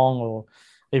like Geelong or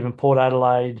even Port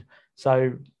Adelaide.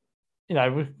 So,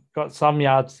 we've got some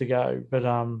yards to go, but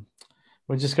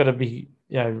we've just got to be,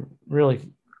 really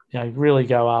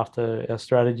go after our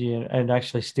strategy and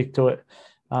actually stick to it.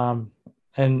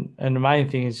 And the main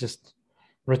thing is just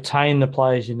retain the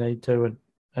players you need to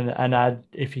and add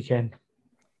if you can.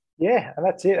 Yeah, and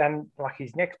that's it. And like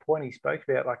his next point he spoke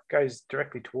about, like, goes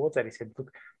directly towards that. He said,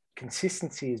 look,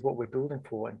 consistency is what we're building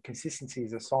for, and consistency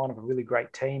is a sign of a really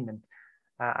great team, and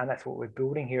that's what we're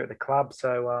building here at the club.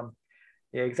 So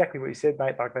exactly what you said,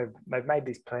 mate. Like they've made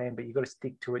this plan, but you've got to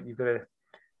stick to it. You've got to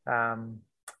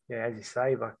as you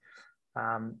say, like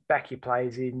back your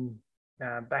players in,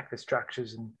 back the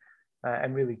structures,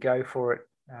 and really go for it.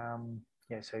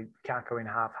 So you can't go in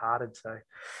half-hearted. So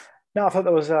no, I thought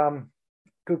that was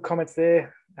good comments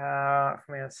there from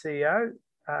our CEO.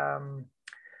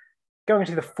 Going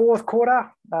into the fourth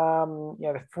quarter,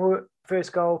 the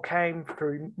first goal came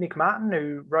through Nick Martin,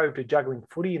 who roved a juggling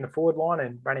footy in the forward line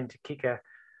and ran in to kick a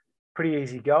pretty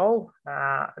easy goal.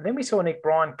 And then we saw Nick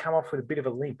Bryan come off with a bit of a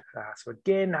limp. So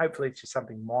again, hopefully it's just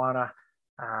something minor.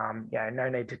 No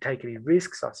need to take any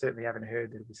risks. I certainly haven't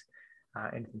heard that it was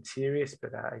anything serious,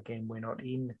 but again, we're not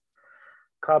in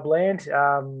clubland.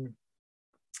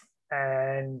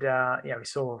 We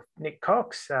saw Nick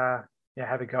Cox have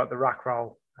a go at the ruck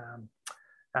roll,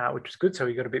 which was good. So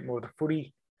we got a bit more of the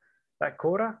footy that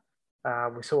quarter.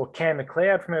 We saw Cam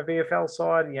McLeod from our VFL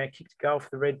side, kicked a goal for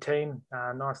the red team.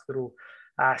 Nice little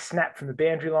snap from the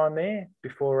boundary line there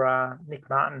before Nick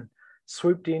Martin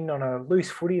swooped in on a loose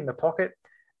footy in the pocket,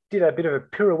 did a bit of a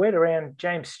pirouette around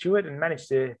James Stewart and managed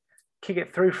to kick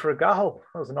it through for a goal.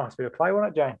 That was a nice bit of play,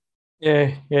 wasn't it, Jane?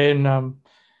 And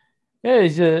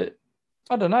he's a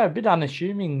bit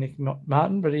unassuming, Nick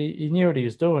Martin, but he knew what he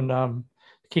was doing.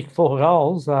 Kicked 4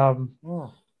 goals.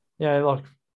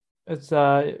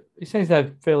 He seems to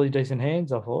have fairly decent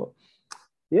hands, I thought.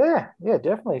 Yeah,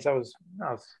 definitely. So it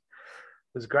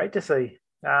was great to see.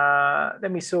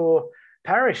 Then we saw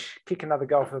Parrish kick another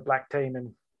goal for the black team,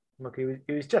 and look,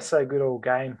 he was just so good all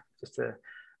game, just a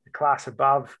class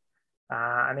above.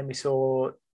 And then we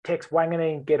saw Tex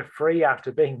Wanganeen get a free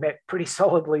after being met pretty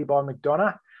solidly by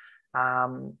McDonough.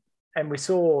 And we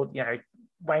saw,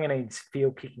 Wanganeen's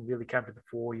field kicking really come to the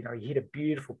fore. He hit a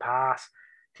beautiful pass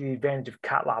to the advantage of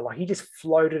Cutler. Like, he just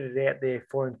floated it out there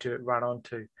for him to run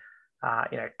onto.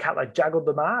 Cutler juggled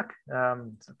the mark.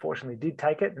 Unfortunately, did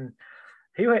take it. And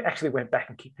he actually went back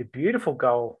and kicked a beautiful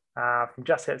goal from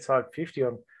just outside 50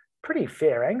 on pretty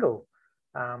fair angle.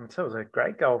 So it was a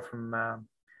great goal from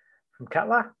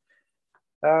Cutler.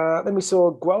 Then we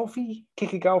saw Guelphy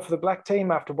kick a goal for the black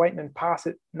team after waiting and pass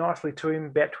it nicely to him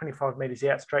about 25 metres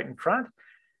out straight in front.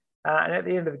 And at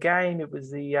the end of the game, it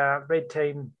was the red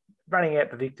team running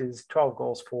out the victors, 12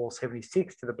 goals,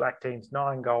 476 to the black team's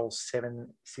 9 goals,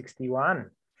 761.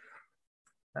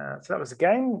 So that was the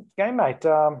game, mate.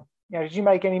 Did you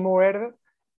make any more out of it?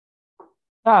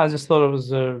 No, I just thought it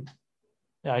was a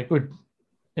good,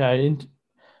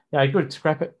 good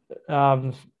scrap it.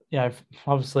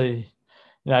 Obviously,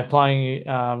 playing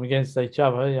against each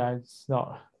other, it's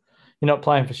not, you're not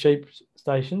playing for sheep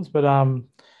stations, but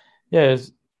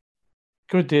it's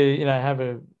good to have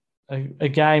a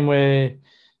game where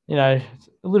a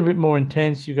little bit more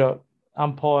intense. You got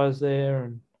umpires there,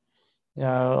 and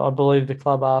I believe the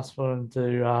club asked for them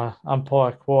to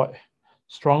umpire quite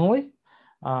strongly.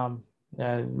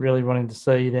 Really wanting to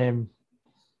see them,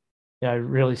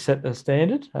 really set the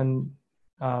standard, and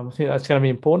I think that's going to be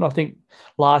important. I think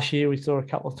last year we saw a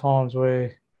couple of times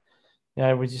where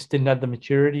we just didn't have the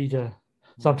maturity to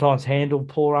sometimes handle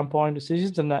poor umpiring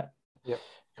decisions, and that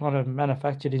kind of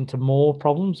manufactured into more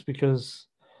problems because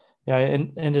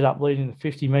it ended up leading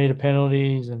to 50-metre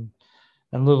penalties and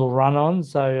little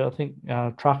run-ons. So I think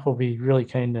Truck will be really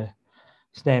keen to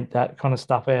stamp that kind of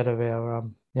stuff out of our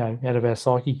out of our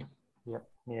psyche.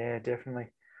 Yeah, definitely.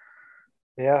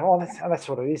 Yeah, that's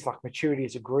what it is. Like, maturity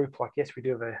as a group. Like, yes, we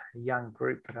do have a young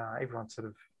group, but everyone sort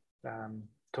of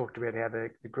talked about how the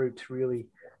groups really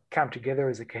come together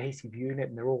as a cohesive unit,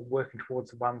 and they're all working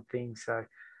towards one thing. So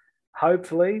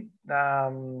hopefully,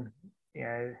 that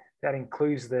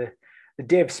includes the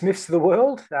Dev Smiths of the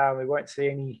world. We won't see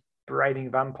any berating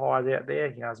of umpires out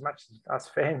there. As much as us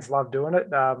fans love doing it,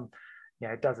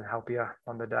 it doesn't help you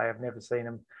on the day. I've never seen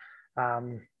them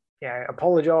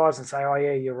apologise and say, "Oh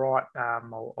yeah, you're right.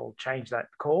 I'll change that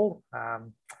call."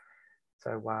 Let's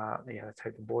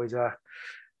hope the boys are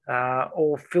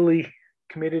all fully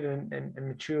committed and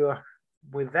mature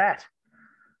with that.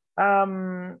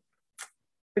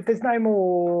 If there's no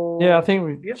more, I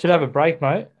think we should have a break,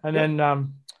 mate, and then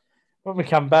when we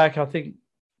come back, I think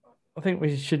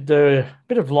we should do a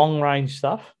bit of long range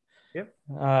stuff.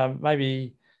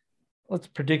 Maybe. Let's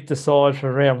predict the side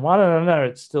for round 1. And I know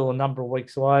it's still a number of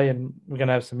weeks away, and we're going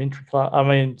to have some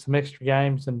some extra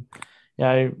games, and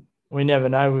we never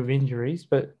know with injuries.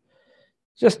 But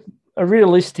just a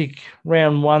realistic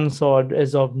round 1 side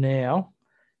as of now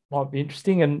might be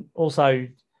interesting, and also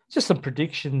just some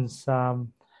predictions.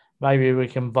 Maybe we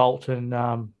can vault and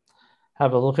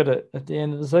have a look at it at the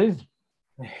end of the season.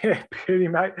 Yeah, beauty,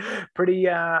 mate. Pretty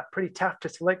tough to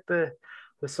select the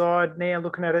side now,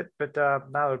 looking at it, but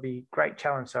it'll be a great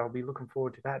challenge, so I'll be looking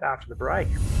forward to that after the break.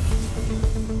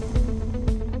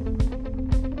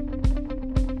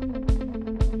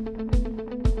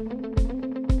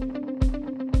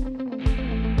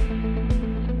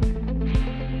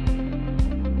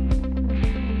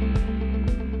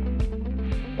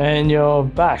 And you're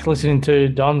back listening to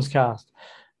Don's Cast.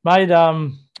 Mate,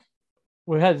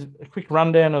 we had a quick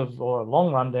rundown or a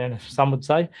long rundown, some would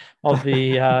say, of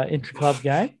the intra-club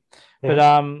game.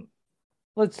 Yeah. But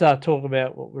let's talk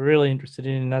about what we're really interested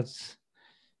in, and that's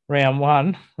round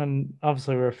one. And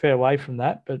obviously we're a fair way from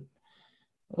that, but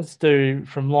let's do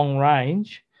from long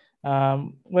range,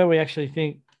 where we actually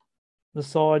think the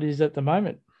side is at the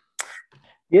moment.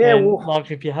 Yeah, and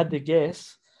like if you had to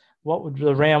guess, what would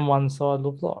the round one side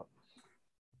look like?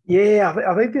 Yeah,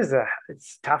 I think it's a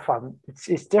tough one.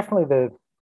 It's definitely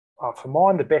for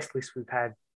mine, the best list we've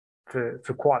had for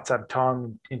quite some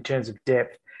time in terms of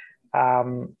depth.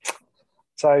 So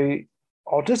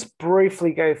I'll just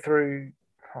briefly go through,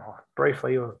 or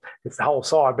it's the whole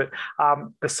side, but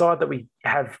the side that we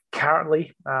have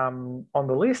currently on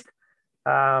the list.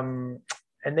 And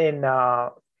then,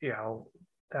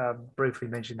 briefly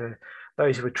mention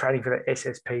those who are trading for the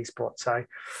SSP spot. So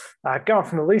going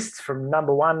from the list from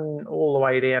number 1 all the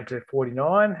way down to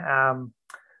 49.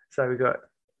 So we've got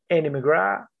Andy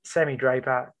McGrath, Sammy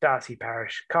Draper, Darcy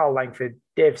Parish, Kyle Langford,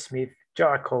 Dev Smith,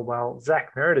 Jai Caldwell,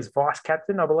 Zach Merritt as vice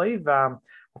captain, I believe. I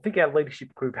think our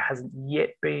leadership group hasn't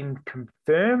yet been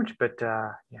confirmed, but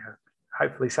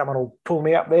hopefully someone will pull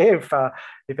me up there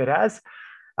if it has.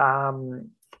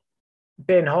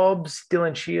 Ben Hobbs,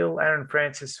 Dylan Shield, Aaron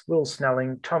Francis, Will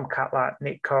Snelling, Tom Cutler,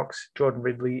 Nick Cox, Jordan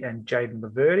Ridley, and Jaden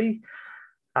Laverty.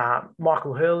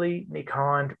 Michael Hurley, Nick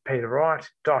Hind, Peter Wright,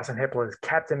 Dyson Heppler as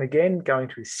captain again, going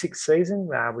to his 6th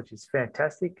season, which is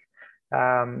fantastic.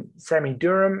 Sammy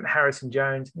Durham, Harrison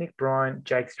Jones, Nick Bryan,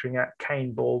 Jake Stringer,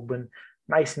 Kane Baldwin,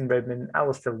 Mason Redmond,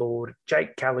 Alistair Lord,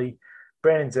 Jake Kelly,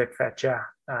 Brandon Zerk-Thatcher,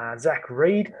 Zach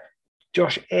Reed,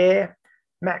 Josh Eyre,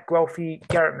 Matt Guelphy,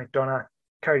 Garrett McDonough,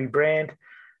 Cody Brand,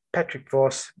 Patrick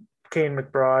Voss, Kean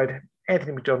McBride,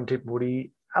 Anthony McDonald-Tipwoody,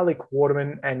 Alec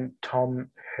Waterman, and Tom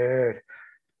Hurd.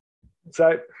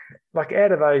 So,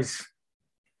 out of those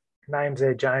names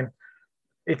there, Jane,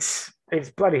 it's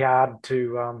bloody hard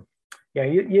to,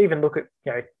 you even look at,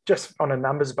 just on a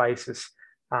numbers basis,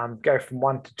 go from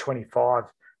 1 to 25,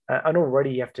 and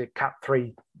already you have to cut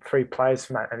three players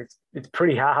from that, and it's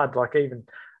pretty hard. Even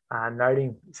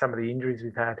noting some of the injuries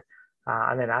we've had.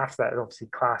 And then after that, obviously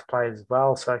class players as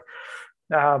well. So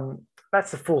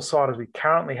that's the full side as we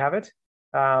currently have it.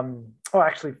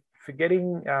 Actually,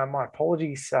 forgetting, my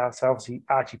apologies. So obviously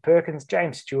Archie Perkins,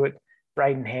 James Stewart,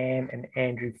 Braden Ham, and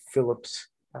Andrew Phillips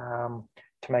to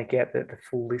make out the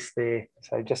full list there.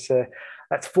 So just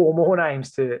that's 4 more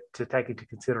names to take into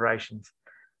considerations.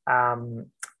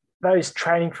 Those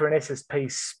training for an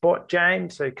SSP spot,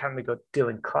 James. So currently got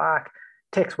Dylan Clark,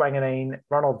 Tex Wanganeen,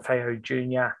 Ronald Feo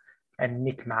Jr., and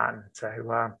Nick Martin. So,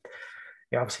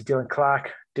 obviously Dylan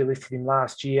Clark delisted him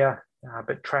last year,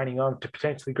 but training on to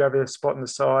potentially grab a spot on the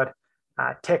side.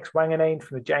 Tex Wanganeen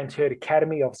from the James Hird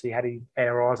Academy, obviously had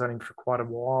our eyes on him for quite a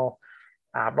while.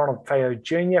 Ronald Feo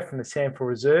Jr. from the Samford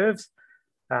Reserves,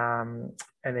 and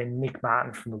then Nick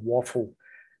Martin from the Waffle.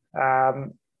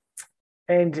 And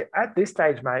at this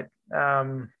stage, mate,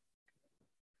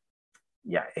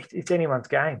 it's anyone's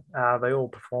game. They all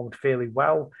performed fairly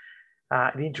well.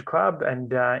 The intra-club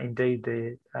and indeed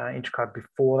the intra-club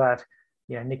before that,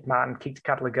 Nick Martin kicked a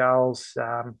couple of goals.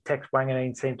 Tex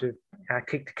Wanganeen seemed to have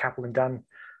kicked a couple and done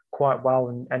quite well.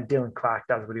 And Dylan Clark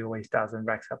does what he always does and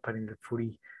racks up putting the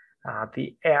footy.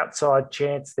 The outside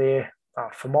chance there,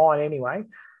 for mine anyway,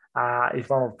 is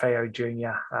Ronald Feo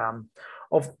Jr.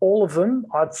 Of all of them,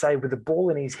 I'd say with the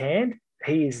ball in his hand,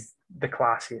 he is the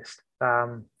classiest.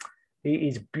 He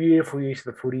is beautiful use of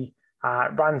the footy.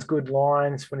 Runs good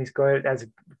lines when he's got it, has a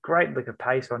great lick of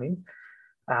pace on him,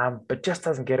 but just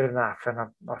doesn't get it enough. And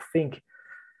I think,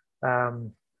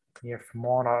 for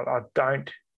mine, I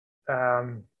don't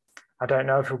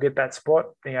know if he'll get that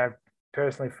spot.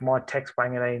 Personally, for my Tex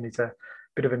Wanganeen, it's a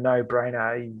bit of a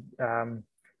no-brainer.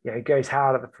 He goes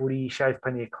hard at the footy, shows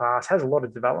plenty of class, has a lot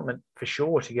of development for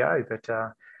sure to go, but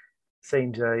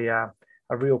seems a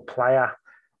real player.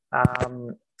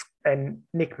 And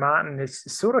Nick Martin has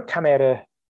sort of come out of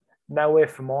nowhere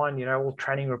for mine, all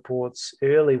training reports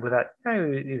early with that.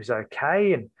 He was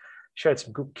okay and showed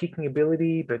some good kicking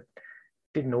ability, but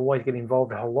didn't always get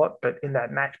involved a whole lot. But in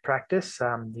that match practice,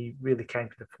 he really came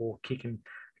to the fore, kicking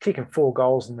 4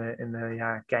 goals in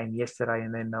the game yesterday,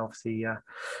 and then obviously a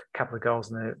couple of goals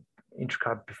in the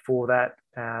intra-club before that.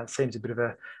 Seems a bit of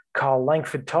a Kyle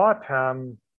Langford type,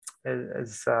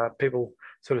 as people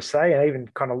sort of say, and even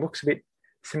kind of looks a bit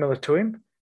similar to him.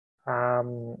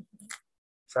 So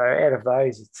out of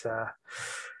those, it's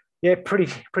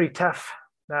pretty tough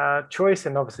choice,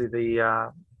 and obviously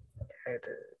the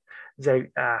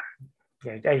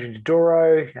Adrian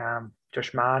Dodoro,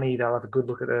 Josh Marnie. They'll have a good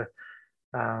look at the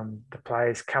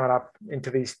players coming up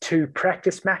into these 2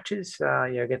 practice matches.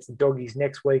 Against the Doggies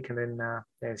next week, and then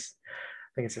there's,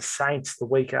 I think it's the Saints the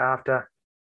week after.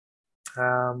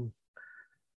 So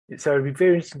it'll be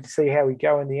very interesting to see how we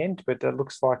go in the end. But it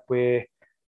looks like we're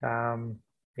going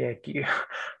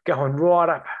right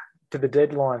up to the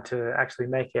deadline to actually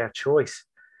make our choice.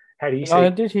 How do you see? I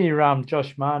did hear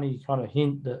Josh Marnie kind of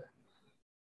hint that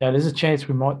there's a chance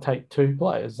we might take 2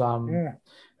 players.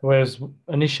 Whereas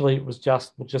initially it was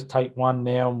we'll just take one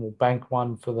now and we'll bank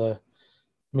one for the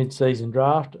mid-season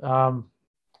draft. I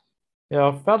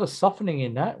felt a softening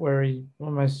in that where he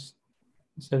almost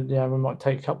said, we might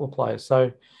take a couple of players.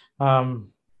 So,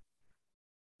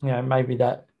 maybe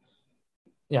that,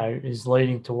 is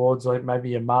leading towards like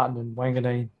maybe a Martin and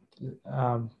Wanganeen.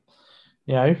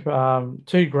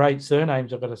 2 great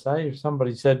surnames, I've got to say. If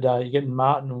somebody said you're getting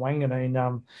Martin and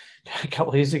Wanganeen a couple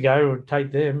of years ago, we would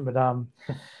take them. But,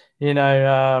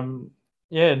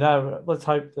 let's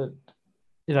hope that,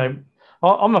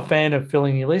 I'm a fan of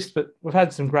filling your list, but we've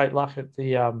had some great luck at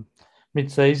the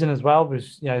mid-season as well with,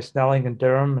 Snelling and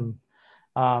Durham. And,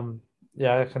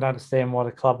 I can understand why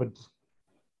the club would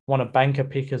want a banker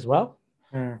pick as well.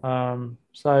 There's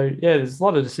a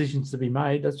lot of decisions to be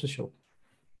made, that's for sure.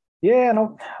 Yeah, and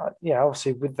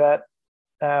obviously with that,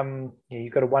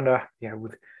 you've got to wonder,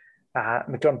 with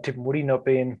McDonald, Tip and Woody not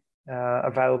being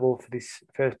available for this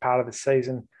first part of the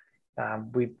season,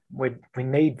 we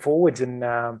need forwards, and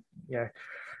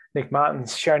Nick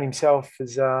Martin's shown himself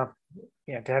as to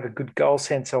have a good goal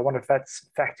sense. So I wonder if that's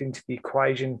factored into the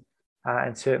equation,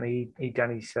 and certainly he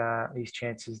done his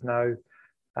chances no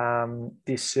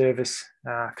disservice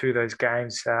through those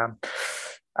games.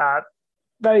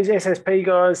 Those SSP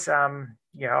guys, I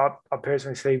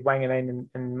personally see Wanganeen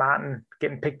and Martin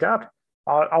getting picked up.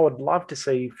 I would love to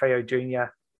see Theo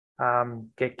Jr.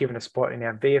 Get given a spot in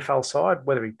our VFL side.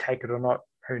 Whether he'd take it or not,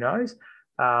 who knows?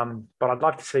 But I'd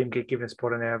love to see him get given a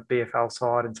spot in our VFL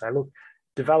side and say, look,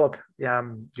 develop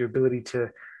your ability to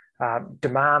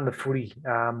demand the footy,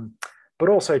 but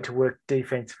also to work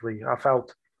defensively. I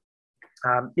felt,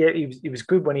 he was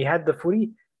good when he had the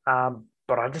footy,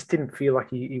 but I just didn't feel like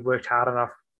he worked hard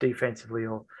enough defensively,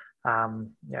 or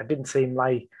didn't see him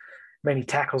lay many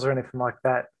tackles or anything like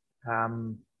that.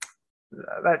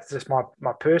 That's just my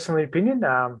personal opinion.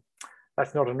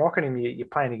 That's not a knock on him. You're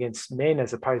playing against men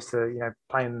as opposed to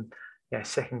playing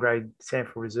second grade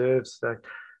sample reserves. So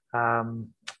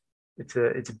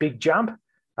it's a big jump.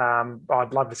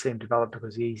 I'd love to see him develop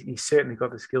because he's certainly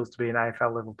got the skills to be an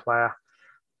AFL level player.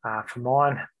 For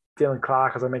mine, Dylan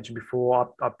Clark, as I mentioned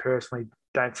before, I personally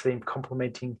don't see him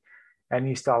complementing our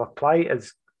new style of play.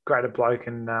 As great a bloke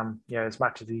and as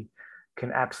much as he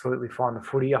can absolutely find the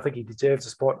footy, I think he deserves a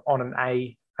spot on an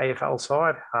AFL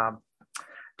side. I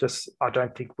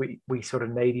don't think we sort of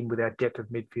need him with our depth of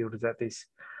midfielders at this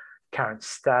current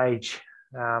stage.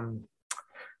 Does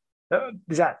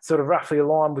that sort of roughly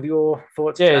align with your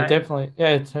thoughts? Yeah, Jane? definitely.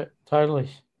 Yeah, totally.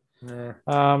 Yeah.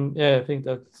 I think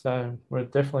that's we're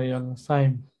definitely on the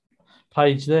same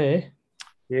page there.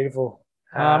 Beautiful.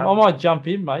 I might jump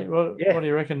in, mate. What Yeah. do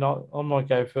you reckon? I might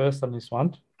go first on this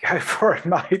one. Go for it,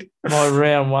 mate. My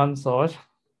round one side.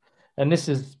 And this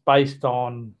is based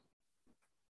on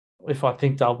if I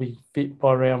think they'll be fit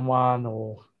by round one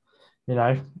or,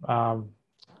 and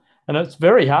it's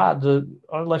very hard.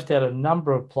 I left out a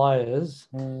number of players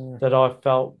that I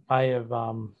felt may have,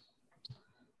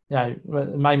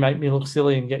 may make me look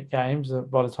silly and get games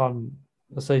by the time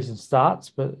the season starts.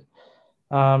 But,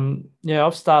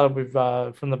 I've started with,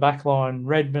 from the back line,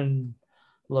 Redmond,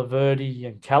 Laverty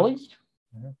and Kelly.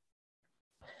 Mm-hmm.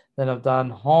 Then I've done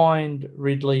Hind,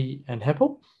 Ridley and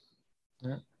Heppel.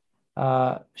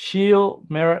 Mm-hmm. Shield,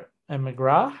 Merritt and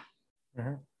McGrath.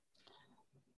 Mm-hmm.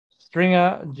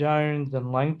 Stringer, Jones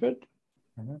and Langford.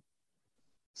 Mm-hmm.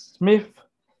 Smith,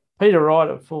 Peter Wright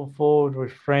at full forward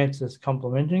with Francis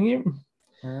complimenting him.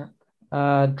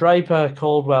 Mm-hmm. Draper,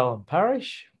 Caldwell and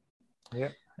Parrish.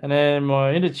 Yep. And then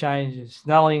my interchange is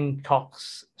Snelling,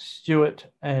 Cox, Stewart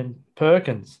and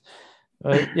Perkins.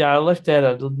 I left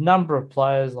out a number of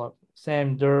players like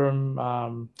Sam Durham,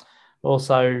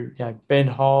 also Ben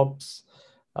Hobbs,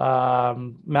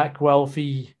 Matt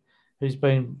Guelphy, who's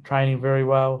been training very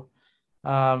well.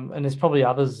 And there's probably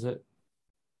others that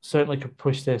certainly could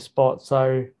push their spot.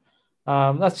 So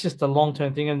that's just a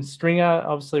long-term thing. And Stringer,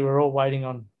 obviously, we're all waiting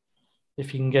on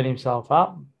if he can get himself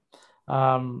up,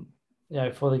 for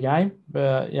the game,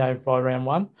 by round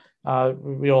one.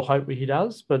 We all hope he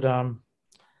does. But,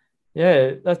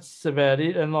 that's about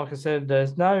it. And like I said,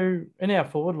 there's no in our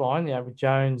forward line, with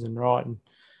Jones and Wright and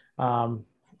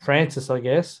Francis, I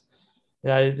guess.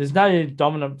 there's no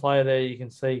dominant player there you can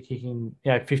see kicking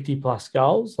 50 plus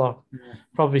goals. Like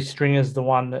probably Stringer's the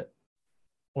one that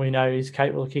we know is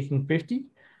capable of kicking 50.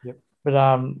 Yep. But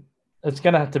it's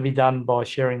going to have to be done by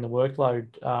sharing the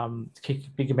workload to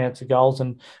kick big amounts of goals.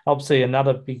 And obviously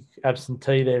another big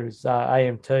absentee there is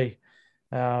AMT,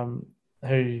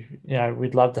 who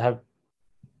we'd love to have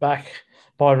back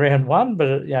by round one,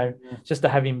 but just to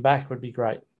have him back would be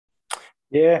great.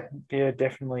 Yeah,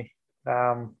 definitely.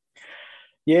 And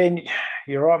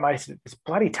you're right, mate. It's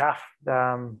bloody tough.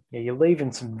 You're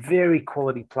leaving some very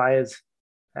quality players,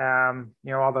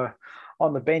 either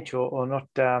on the bench or not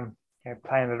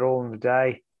playing at all in the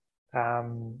day.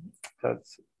 So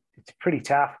it's pretty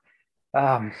tough.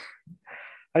 And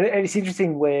it's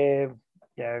interesting where,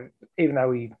 even though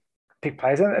we pick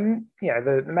players, and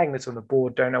the magnets on the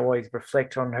board don't always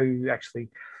reflect on who actually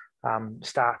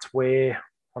starts where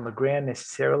on the ground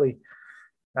necessarily.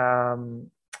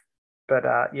 But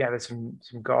there's some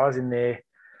guys in there.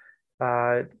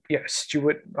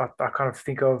 Stewart, I kind of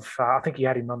think of. I think you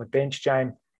had him on the bench,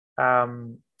 James.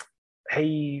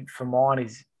 He, for mine,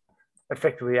 is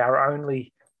effectively our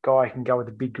only guy who can go with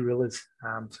the big gorillas.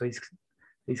 So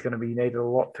he's going to be needed a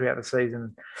lot throughout the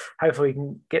season. Hopefully, he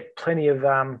can get plenty of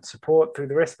support through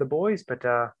the rest of the boys. But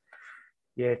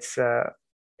there's so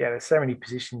many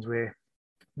positions where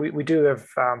we do have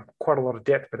quite a lot of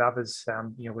depth, but others,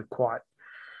 we're quite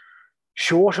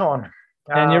short on.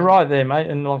 And you're right there, mate.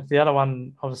 And like the other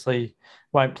one, obviously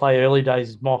won't play early days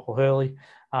is Michael Hurley.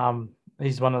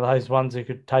 He's one of those ones who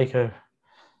could take a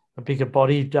bigger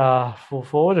bodied full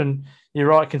forward. And you're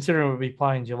right, considering we'll be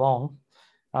playing Geelong,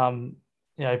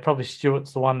 probably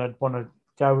Stewart's the one that want to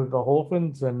go with the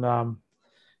Hawkins, and or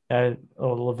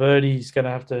Laverty's going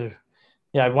to have to,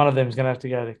 one of them's going to have to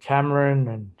go to Cameron,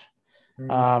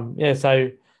 and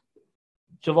so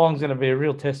Geelong's going to be a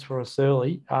real test for us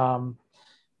early.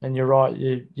 And you're right,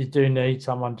 you do need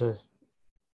someone to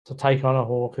take on a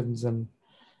Hawkins, and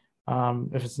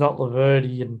if it's not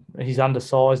Laverty, and he's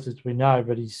undersized as we know,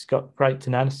 but he's got great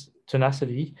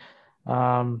tenacity.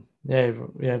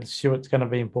 Stewart's going to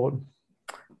be important.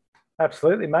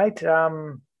 Absolutely, mate.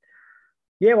 Well,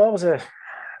 that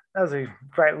was a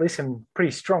great listen.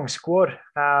 Pretty strong squad.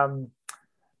 I'll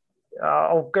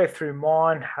go through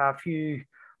mine. A few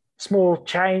small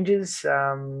changes.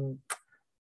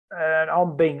 And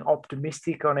I'm being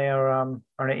optimistic on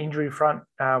our injury front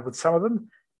with some of them,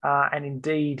 and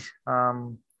indeed,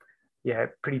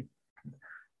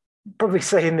 probably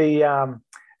seeing the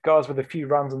guys with a few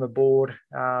runs on the board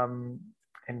and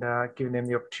giving them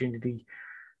the opportunity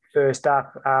first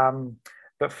up.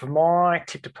 But for my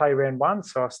tip to play round one,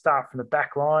 so I'll start from the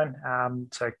back line.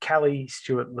 So Kelly,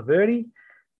 Stewart, Laverty,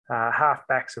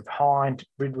 halfbacks of Hind,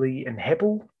 Ridley, and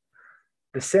Heppel.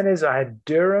 The centres, I had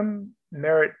Durham,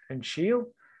 Merritt, and Shield.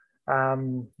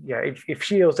 If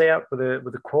Shield's out with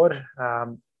a quad, I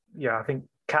think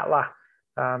Cutler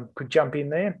could jump in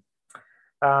there.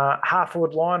 Half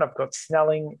forward line, I've got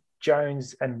Snelling,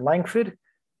 Jones, and Langford.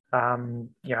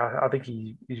 I think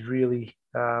he's really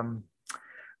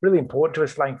really important to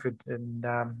us, Langford, and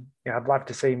I'd love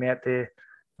to see him out there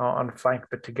on the flank,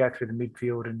 but to go through the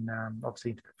midfield and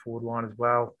obviously into the forward line as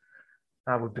well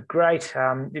would be great.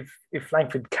 If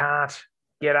Langford can't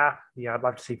get up, I'd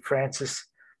love to see Francis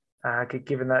get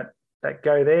given that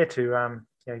go there to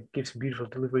give some beautiful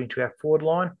delivery into our forward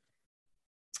line.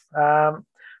 The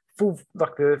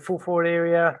full forward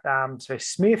area. So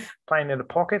Smith playing in the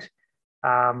pocket,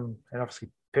 and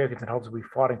obviously Perkins and Hobbs will be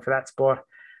fighting for that spot.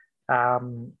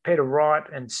 Peter Wright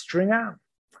and Stringer.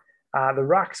 The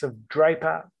rucks of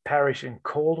Draper, Parrish, and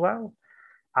Caldwell,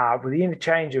 with the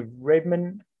interchange of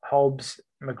Redmond, Hobbs,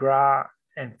 McGrath,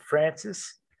 and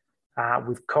Francis,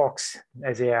 with Cox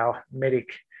as our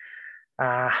medic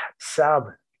sub.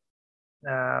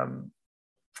 But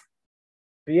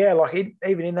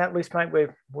even in that list, mate,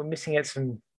 we're missing out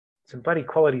some bloody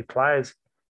quality players.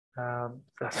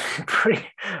 That's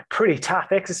pretty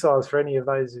tough exercise for any of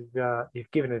those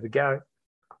who've given it a go.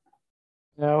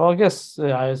 Yeah, well, I guess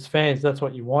as fans, that's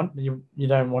what you want. You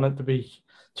don't want it to be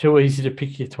too easy to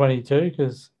pick your 22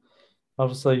 because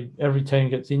obviously every team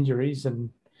gets injuries, and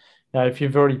if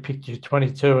you've already picked your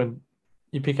 22 and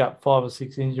you pick up 5 or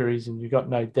 6 injuries and you've got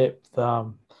no depth,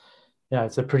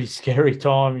 it's a pretty scary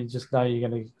time. You just know you're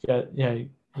going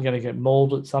to get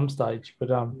mauled at some stage. But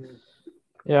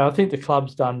I think the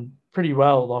club's done pretty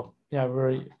well.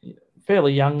 We're a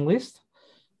fairly young list,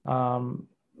 and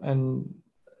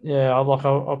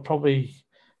I'll probably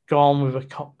go on with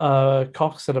a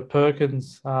Cox and a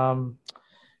Perkins, in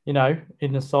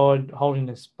the side holding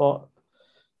the spot.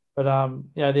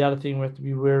 But the other thing we have to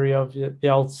be wary of the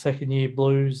old second year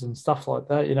blues and stuff like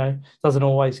that. Doesn't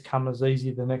always come as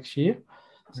easy the next year.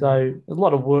 So a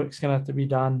lot of work's going to have to be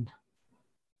done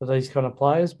for these kind of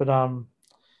players. But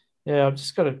I've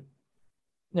just got a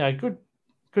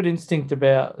good instinct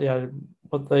about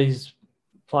what these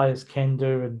players can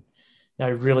do,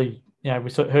 and really, we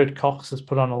sort of heard Cox has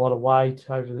put on a lot of weight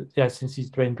over since he's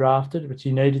been drafted, which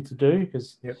he needed to do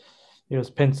because he was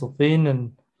pencil thin,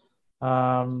 and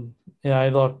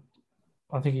like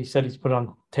I think he said he's put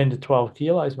on 10 to 12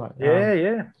 kilos, mate.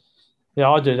 Yeah,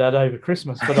 I do that over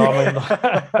Christmas, but I mean,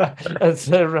 it's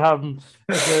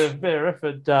a fair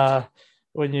effort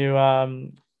when you are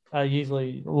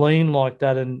usually lean like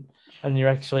that, and you're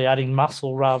actually adding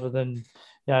muscle rather than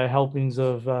helpings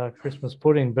of Christmas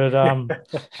pudding. But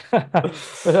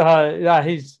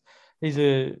he's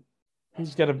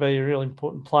going to be a really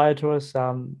important player to us.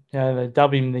 They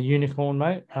dub him the unicorn,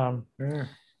 mate.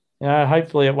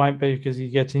 Hopefully it won't be because he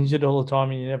gets injured all the time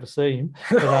and you never see him.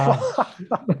 But,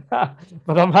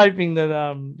 but I'm hoping that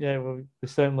we'll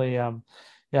certainly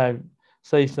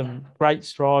see some great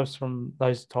strives from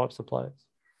those types of players.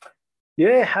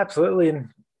 Yeah, absolutely, and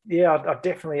I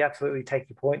definitely absolutely take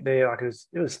your point there. Like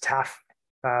it was tough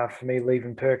for me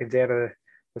leaving Perkins out of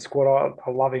the squad.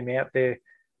 I love him out there,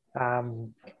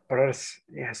 but I just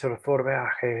sort of thought about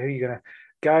who are you going to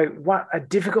go. A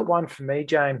difficult one for me,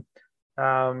 James.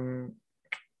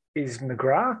 Is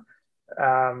McGrath.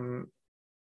 I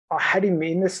had him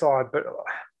in the side, but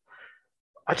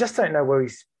I just don't know where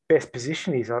his best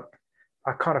position is. I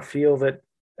kind of feel that,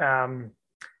 I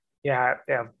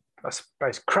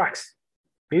suppose crux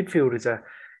midfielders are,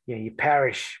 your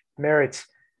Parish, Merritt,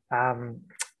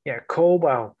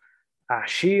 Caldwell,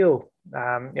 Shield.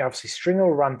 Obviously Stringer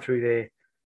will run through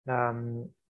there.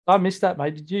 I missed that,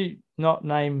 mate. Did you not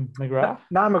name McGrath?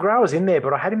 No, McGrath was in there,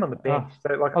 but I had him on the bench. Oh,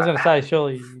 so, like, I was going to say,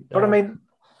 surely. But I mean,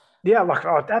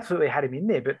 I absolutely had him in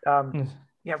there. But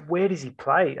where does he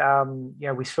play?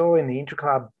 We saw in the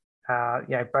intra-club,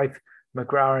 both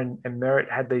McGrath and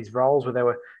Merritt had these roles where they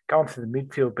were going through the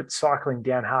midfield, but cycling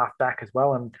down half back as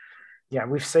well. And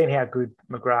we've seen how good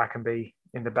McGrath can be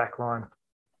in the back line.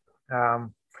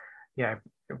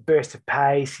 Burst of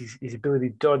pace, his ability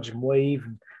to dodge and weave,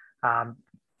 and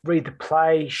read the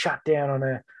play, shut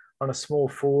down on a small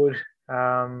forward.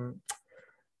 But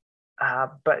I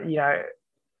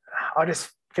just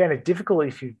found it difficult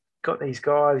if you've got these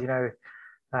guys.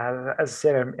 As I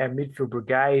said, our midfield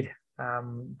brigade.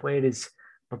 Where does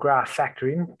McGrath factor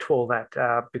in to all that?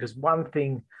 Because one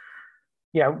thing,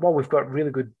 while we've got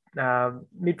really good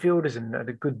midfielders and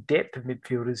a good depth of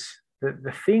midfielders,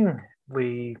 the thing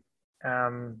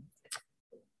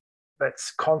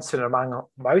that's constant among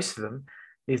most of them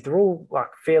is they're all like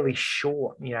fairly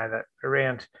short, that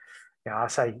around, I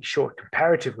say short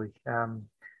comparatively, around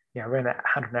that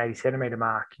 180 centimetre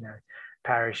mark,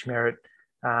 Parish, Merritt,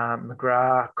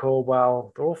 McGrath,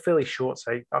 Caldwell, they're all fairly short.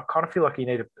 So I kind of feel like you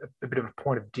need a bit of a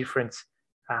point of difference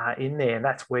in there. And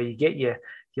that's where you get your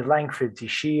Langfords, your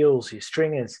Shields, your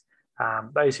Stringers,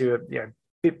 those who are, a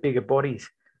bit bigger bodies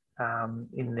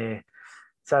in there.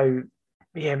 So,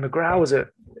 McGrath was a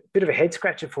bit of a head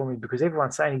scratcher for me because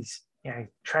everyone's saying he's,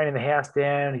 training the house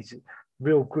down. He's a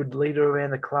real good leader around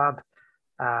the club.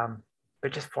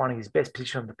 But just finding his best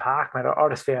position on the park, mate, I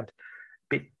just found a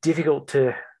bit difficult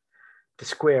to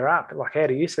square up. Like, how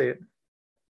do you see it?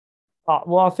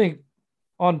 Well, I think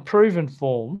on proven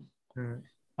form,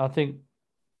 I think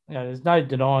there's no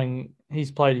denying he's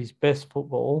played his best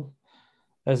football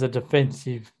as a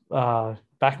defensive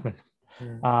backman.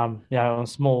 On a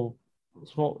small.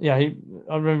 I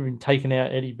remember him taking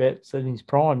out Eddie Betts in his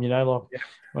prime.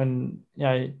 When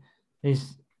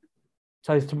he's.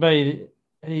 So to me,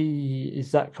 he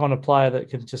is that kind of player that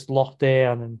can just lock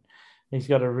down, and he's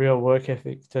got a real work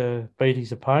ethic to beat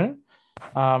his opponent.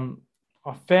 I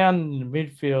found in the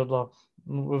midfield, like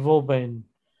we've all been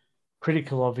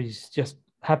critical of his just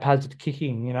haphazard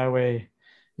kicking, where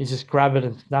you just grab it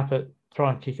and snap it,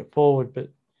 try and kick it forward, but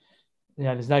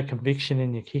there's no conviction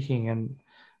in your kicking, and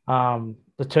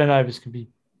the turnovers can be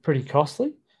pretty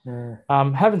costly.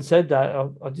 Having said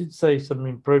that, I did see some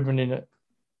improvement in it,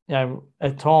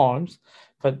 at times,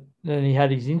 but then he had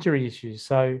his injury issues.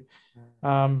 So,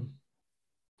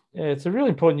 it's a really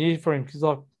important year for him because,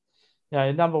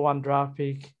 number one draft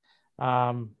pick,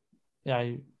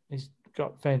 he's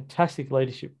got fantastic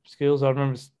leadership skills. I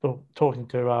remember talking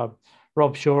to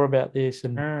Rob Shaw about this,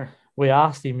 and we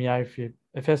asked him,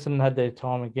 if Essendon had their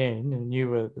time again and you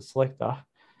were the selector,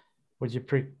 would you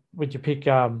pick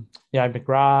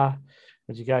McGrath?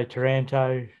 Would you go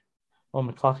Taranto or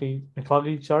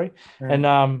McCluggey? Sorry,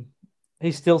 and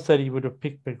he still said he would have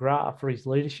picked McGrath for his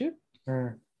leadership.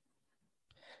 Mm.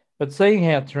 But seeing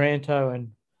how Taranto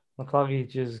and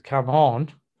McCluggage has come on,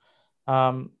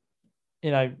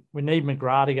 we need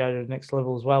McGrath to go to the next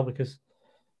level as well because,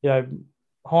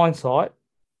 hindsight,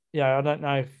 I don't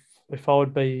know if I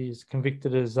would be as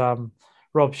convicted as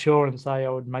Rob Shaw and say I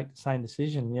would make the same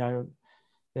decision.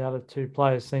 The other two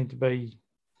players seem to be,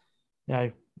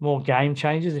 more game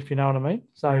changers, if you know what I mean.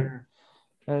 So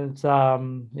it's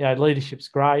leadership's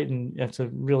great and it's a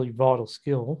really vital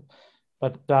skill.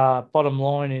 But bottom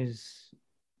line is,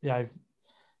 if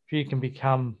you can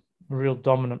become a real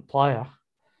dominant player,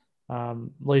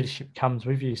 leadership comes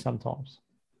with you sometimes.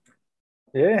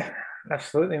 Yeah,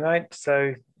 absolutely, mate.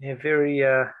 So very.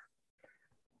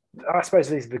 I suppose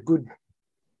these are the good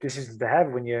decisions to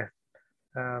have when you're,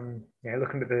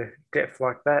 looking at the depth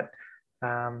like that.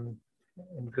 And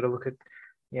you've got to look at,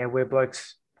 where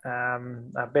blokes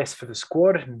are best for the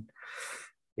squad. And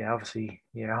obviously,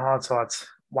 hindsight's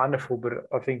wonderful, but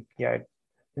I think in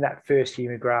that first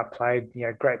year McGrath played,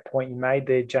 great point you made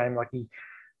there, James. Like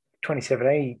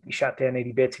 2017, he shut down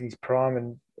Eddie Betts in his prime,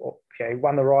 and he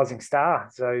won the Rising Star.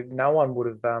 So no one would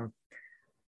have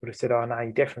said, "Oh no,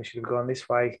 you definitely should have gone this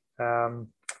way."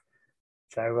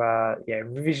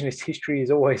 Revisionist history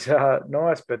is always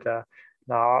nice, but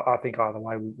no, I think either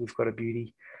way we've got a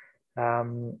beauty.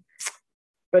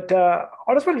 But I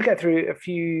just wanted to go through a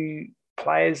few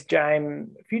players, James,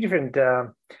 a few different.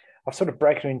 I've sort of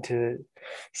broken into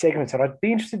segments, and I'd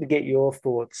be interested to get your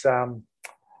thoughts because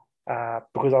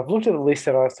I've looked at the list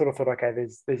and I sort of thought, okay,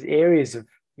 there's areas of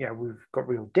we've got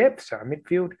real depth, so our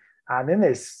midfield, and then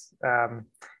there's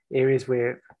areas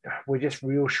where we're just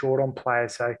real short on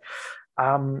players. So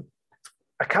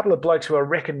a couple of blokes who I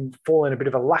reckon fall in a bit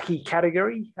of a lucky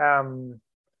category,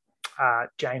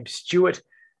 James Stewart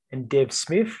and Dev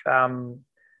Smith,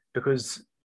 because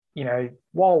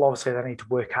while obviously they need to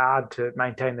work hard to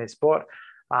maintain their spot,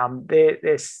 they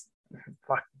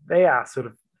are sort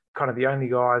of kind of the only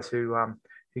guys who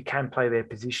can play their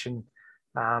position,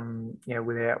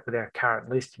 with our current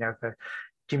list. For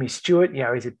Jimmy Stewart,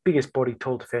 he's the biggest body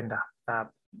tall defender.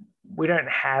 We don't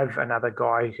have another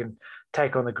guy who can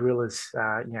take on the Gorillas.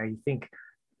 You think,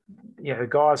 the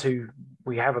guys who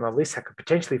we have on the list that could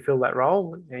potentially fill that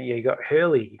role. You got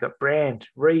Hurley, you got Brand,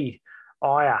 Reid,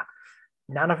 Aya.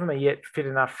 None of them are yet fit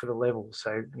enough for the level.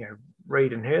 So,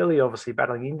 Reid and Hurley obviously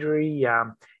battling injury.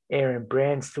 Aaron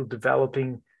Brand still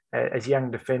developing as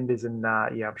young defenders, and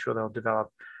I'm sure they'll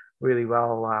develop really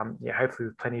well. Hopefully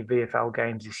with plenty of VFL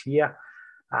games this year.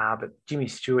 But Jimmy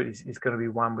Stewart is going to be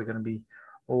one we're going to be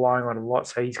relying on a lot.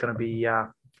 So he's going to be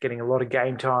getting a lot of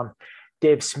game time.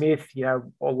 Dev Smith, a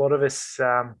lot of us,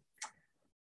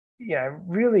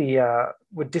 really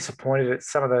were disappointed at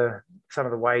some of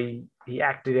the way he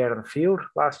acted out on the field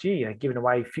last year. Giving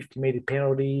away 50-meter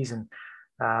penalties and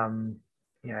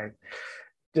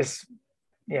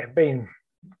being,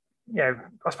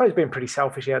 I suppose being pretty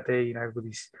selfish out there. With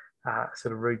his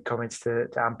sort of rude comments to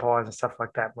umpires and stuff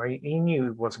like that, where he knew he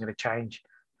wasn't going to change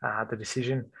the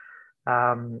decision.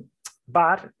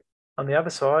 But on the other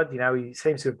side, he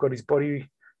seems to have got his body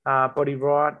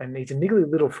right, and he's a niggly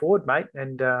little forward, mate.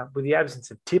 And with the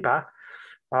absence of Tipper,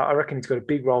 I reckon he's got a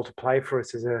big role to play for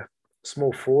us as a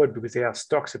small forward because our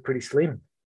stocks are pretty slim.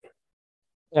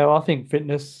 Yeah, I think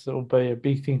fitness will be a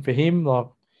big thing for him. Like,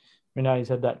 we know he's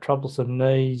had that troublesome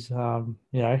knees, and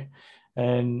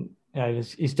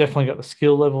he's definitely got the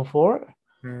skill level for it.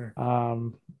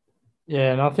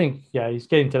 And I think he's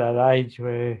getting to that age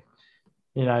where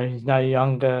he's no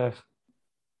longer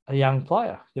a young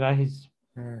player. He's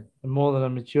more than a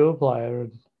mature player,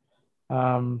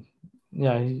 and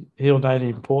he'll know the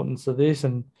importance of this.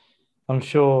 And I'm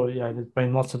sure there's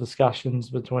been lots of discussions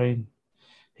between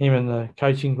him and the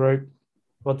coaching group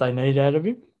what they need out of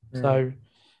him. So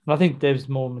I think Dev's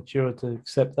more mature to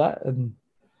accept that. And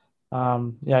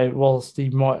whilst he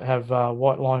might have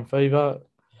white line fever,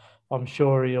 I'm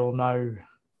sure he'll know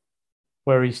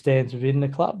where he stands within the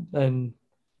club, and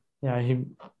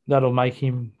that'll make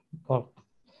him like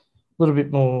a little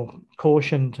bit more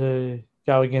caution to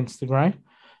go against the grain.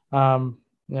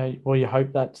 You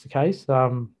hope that's the case,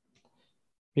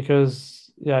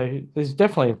 because there's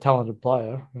definitely a talented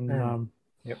player, and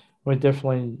we're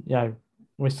definitely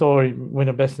we saw him win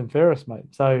a best and fairest, mate.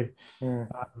 So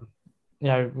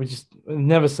we've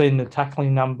never seen the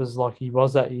tackling numbers like he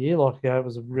was that year. Like it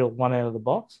was a real one out of the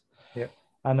box. Yeah.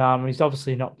 And he's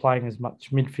obviously not playing as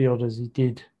much midfield as he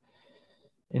did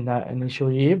in that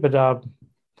initial year, but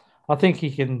I think he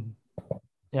can,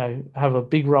 have a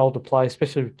big role to play,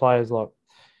 especially with players like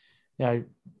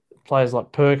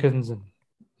Perkins and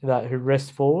that who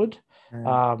rest forward.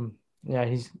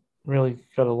 he's really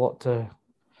got a lot to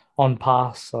on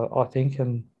pass, I think,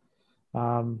 and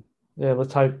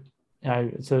let's hope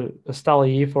it's a stellar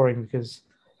year for him because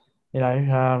he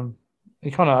kind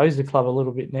of owes the club a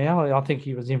little bit now. I think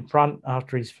he was in front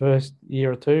after his first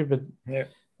year or two, but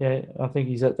I think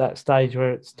he's at that stage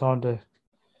where it's time to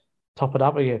top it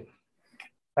up again.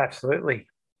 Absolutely.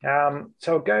 So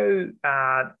I'll go.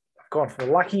 I've gone from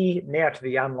the lucky now to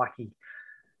the unlucky.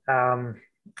 I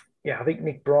think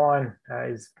Nick Bryan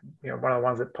is one of the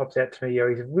ones that pops out to me.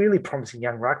 He's a really promising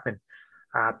young ruckman,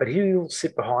 but he'll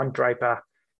sit behind Draper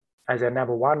as our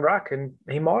number one ruck, and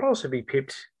he might also be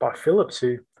pipped by Phillips,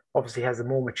 who obviously has a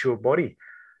more mature body.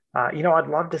 I'd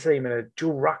love to see him in a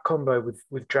dual ruck combo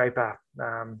with Draper.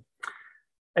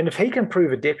 And if he can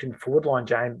prove adept in the forward line,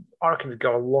 Jane, I reckon it'd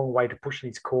go a long way to pushing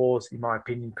his cause, in my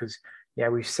opinion, because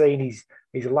we've seen he's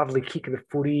a lovely kick of the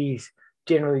footy. He's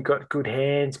generally got good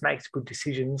hands, makes good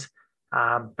decisions,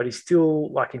 but he's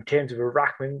still, like in terms of a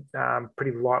ruckman,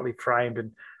 pretty lightly framed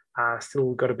and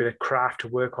still got a bit of craft to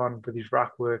work on with his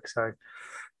ruck work. So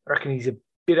I reckon he's a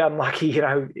bit unlucky.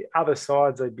 Other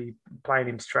sides they'd be playing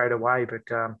him straight away, but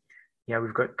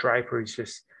we've got Draper who's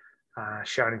just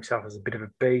shown himself as a bit of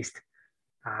a beast.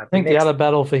 I think the other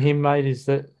battle for him, mate, is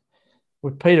that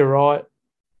with Peter Wright,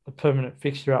 a permanent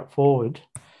fixture up forward,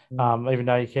 even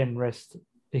though he can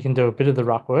do a bit of the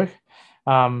ruck work.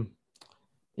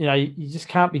 You just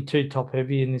can't be too top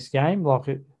heavy in this game.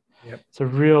 It's a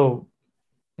real,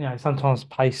 sometimes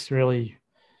pace really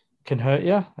can hurt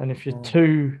you, and if you're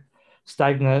too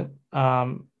stagnant,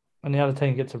 and the other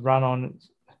team gets a run on,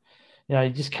 you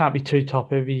just can't be too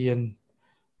top heavy. And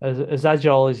as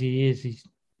agile as he is, he's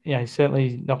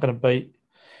certainly not going to beat,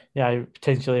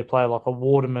 potentially a player like a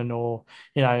Waterman or,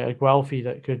 a Guelphy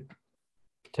that could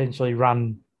potentially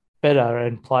run better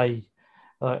and play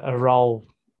a role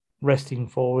resting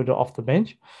forward or off the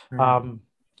bench.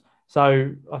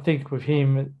 So I think with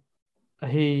him,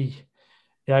 with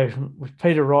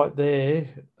Peter Wright there,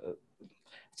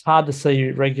 it's hard to see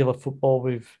regular football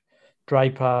with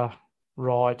Draper,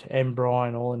 Wright and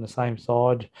Bryan all in the same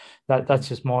side. That's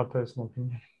just my personal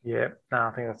opinion. Yeah, no,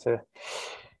 I think that's a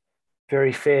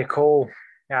very fair call.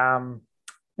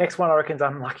 Next one I reckon is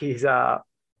unlucky is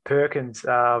Perkins.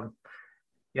 For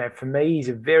me, he's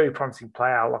a very promising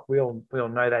player. Like we all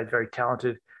know that he's very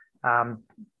talented,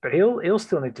 but he'll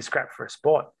still need to scrap for a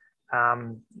spot.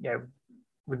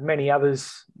 With many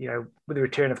others, with the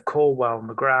return of Caldwell,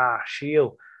 McGrath,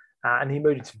 Shield, and he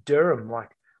moved into Durham. Like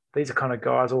these are kind of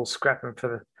guys all scrapping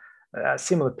for the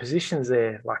similar positions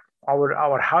there. Like I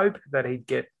would hope that he'd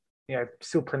get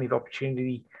still plenty of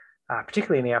opportunity,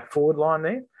 particularly in our forward line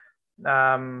there.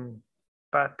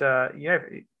 But at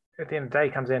the end of the day,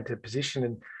 it comes down to position,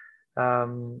 and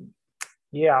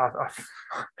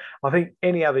I think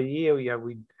any other year,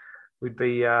 we'd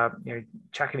be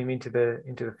chucking him into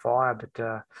the fire. But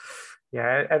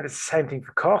and it's the same thing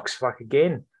for Cox. Like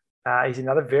again, he's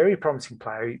another very promising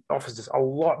player. He offers us a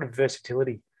lot of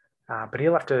versatility, but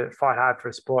he'll have to fight hard for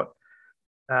a spot.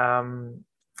 I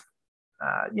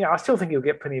still think he'll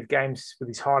get plenty of games with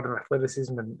his height and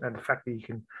athleticism and the fact that you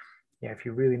can, if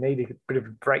you really need a bit of a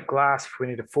break glass, if we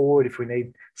need a forward, if we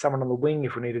need someone on the wing,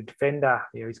 if we need a defender,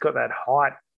 he's got that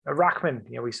height. A ruckman,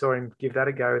 we saw him give that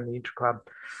a go in the intra-club.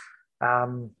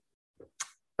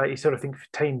 But you sort of think for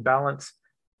team balance,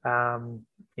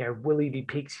 will he be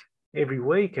picked every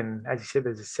week? And as you said,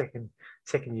 there's a second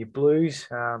year blues.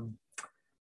 But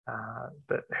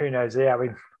who knows there? I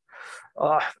mean,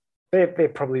 they're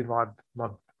probably my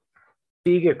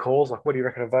bigger calls. Like, what do you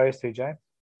reckon of those two, Jane?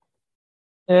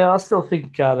 Yeah, I still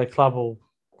think the club will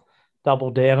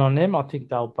double down on them. I think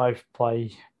they'll both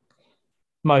play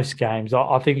most games.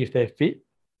 I think if they're fit,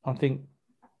 I think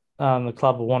the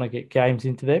club will want to get games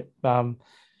into them.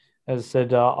 As I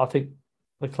said, I think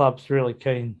the club's really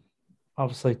keen,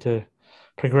 obviously, to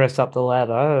progress up the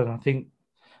ladder. And I think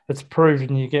it's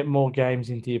proven you get more games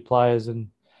into your players and,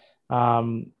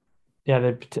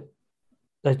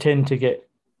 they tend to get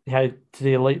to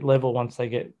the elite level once they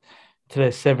get to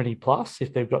their 70 plus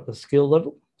if they've got the skill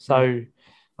level. So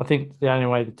I think the only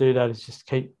way to do that is just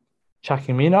keep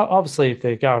chucking them in. Obviously, if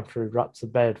they're going through ruts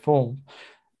of bad form,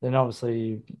 then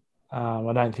obviously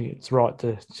I don't think it's right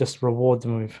to just reward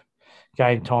them with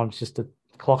game times just to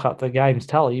clock up the game's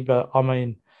tally. But I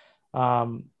mean, I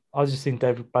just think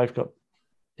they've both got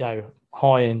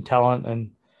high end talent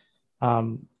and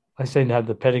they seem to have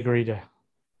the pedigree to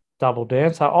double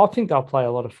down. So I think they'll play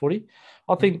a lot of footy.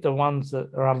 I think the ones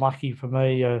that are unlucky for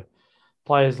me are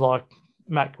players like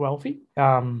Matt Guelphy.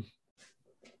 I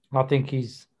think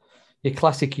he's your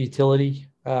classic utility.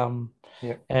 And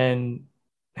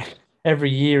every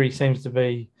year he seems to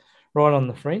be right on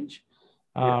the fringe.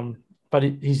 But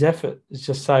his effort is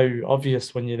just so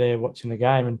obvious when you're there watching the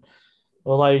game. And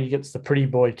although he gets the pretty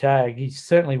boy tag, he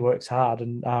certainly works hard.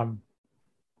 And,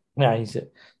 he's a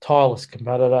tireless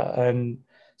competitor. And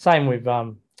same with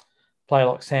player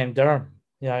like Sam Durham.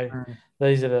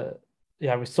 These are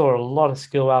we saw a lot of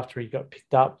skill after he got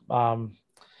picked up. I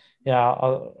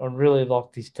really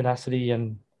liked his tenacity,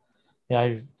 and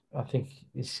I think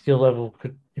his skill level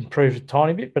could improve a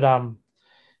tiny bit. But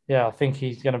I think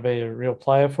he's going to be a real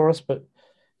player for us. But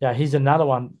he's another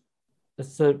one.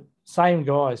 It's the same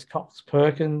guys, Cox,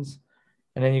 Perkins,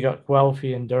 and then you got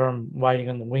Guelphy and Durham waiting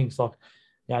on the wings. Like,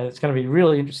 it's going to be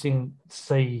really interesting to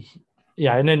see.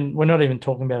 And then we're not even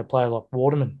talking about a player like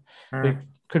Waterman, who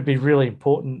could be really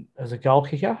important as a goal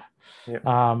kicker.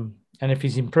 And if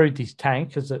he's improved his tank,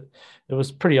 because it was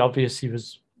pretty obvious he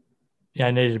was,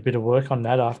 needed a bit of work on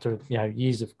that after,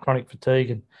 years of chronic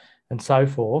fatigue and so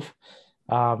forth.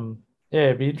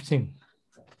 It'd be interesting.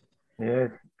 Yeah,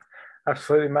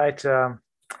 absolutely, mate. So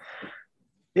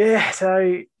then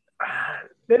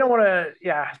I want to,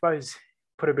 I suppose,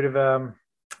 put a bit of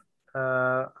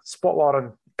spotlight on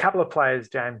a couple of players,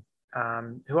 James,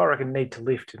 who I reckon need to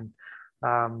lift. And,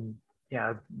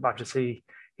 I'd love to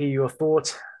hear your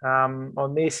thoughts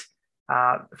on this.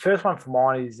 The first one for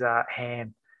mine is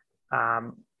Ham.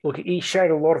 Look, he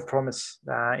showed a lot of promise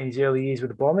in his early years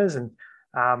with the Bombers, and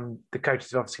the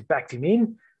coaches obviously backed him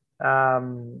in,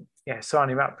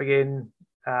 signed him up again.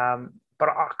 But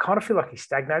I kind of feel like he's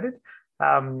stagnated.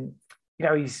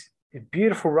 He's a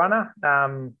beautiful runner.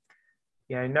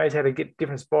 Knows how to get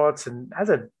different spots and has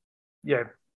a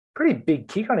pretty big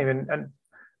kick on him. And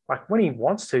like when he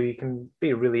wants to, he can be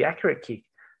a really accurate kick.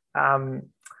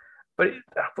 But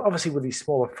obviously with his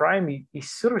smaller frame, he's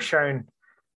sort of shown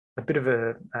a bit of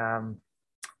a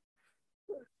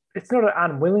it's not an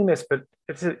unwillingness, but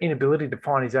it's an inability to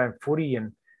find his own footy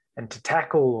and to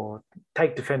tackle or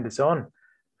take defenders on.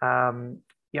 I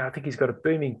think he's got a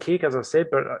booming kick, as I said,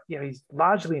 but he's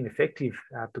largely ineffective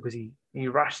because he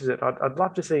rushes it. I'd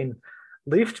love to see him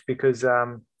lift because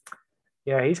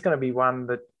he's going to be one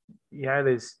that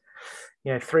there's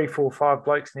 3, 4, 5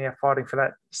 blokes now fighting for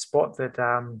that spot that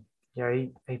he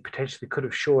potentially could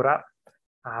have shored up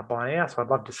by now. So I'd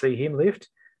love to see him lift.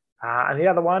 And the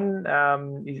other one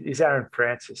is Aaron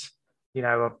Francis.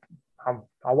 I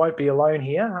won't be alone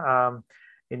here.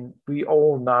 And we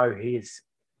all know he's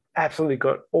absolutely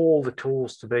got all the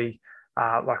tools to be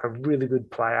like a really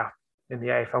good player in the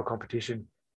AFL competition.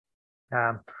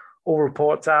 All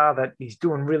reports are that he's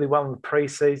doing really well in the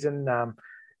pre-season.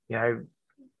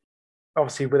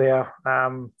 Obviously with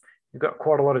we've got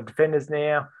quite a lot of defenders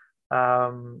now.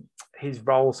 His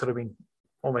role sort of been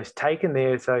almost taken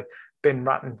there. So Ben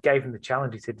Rutten gave him the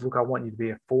challenge. He said, look, I want you to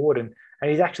be a forward. And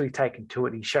he's actually taken to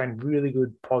it. He's shown really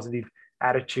good, positive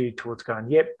attitude towards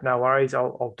going, yep, no worries.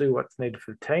 I'll do what's needed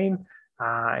for the team.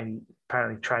 And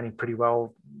apparently training pretty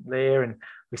well there. And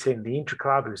we see him in the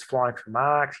intra-club, he was flying for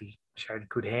marks. He showed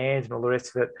good hands and all the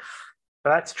rest of it. But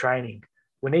that's training.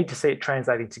 We need to see it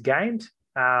translate into games.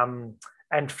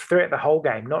 And throughout the whole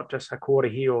game, not just a quarter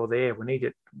here or there. We need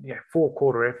it,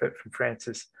 4-quarter effort from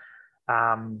Francis.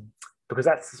 Because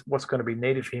that's what's going to be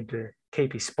needed for him to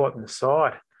keep his spot in the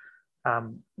side.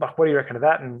 What do you reckon of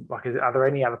that? And are there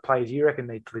any other players you reckon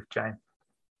need to lift, Jane?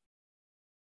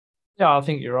 Yeah, I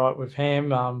think you're right with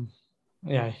Ham.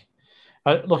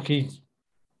 Look,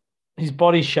 his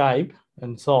body shape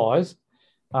and size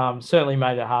certainly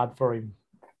made it hard for him,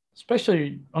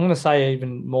 especially, I'm going to say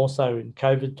even more so in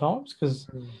COVID times, because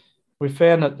we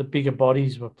found that the bigger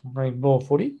bodies were playing more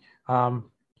footy.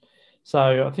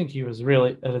 So I think he was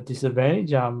really at a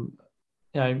disadvantage.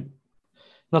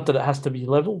 Not that it has to be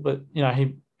level, but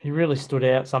he really stood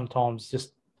out sometimes,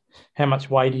 just how much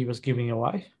weight he was giving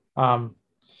away. I'm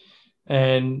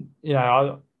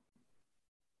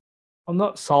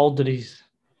not sold that he's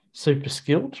super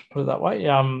skilled, put it that way.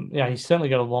 He's certainly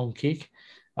got a long kick,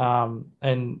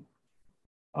 and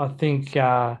I think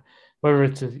whether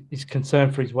it's his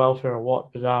concern for his welfare or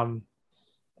what, but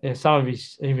some of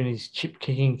his chip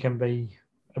kicking can be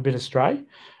a bit astray.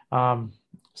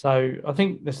 So I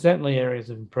think there's certainly areas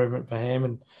of improvement for him.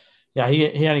 And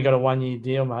he only got a 1-year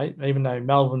deal, mate, even though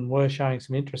Melbourne were showing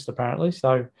some interest apparently.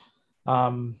 So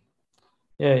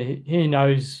he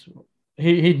knows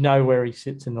he'd know where he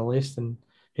sits in the list, and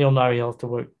he'll know he'll have to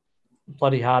work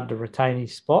bloody hard to retain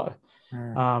his spot.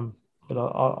 But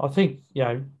I think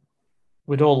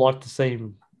we'd all like to see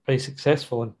him be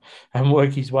successful and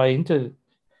work his way into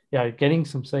getting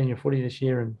some senior footy this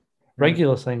year, and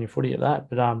regular senior footy at that.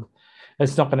 But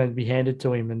it's not going to be handed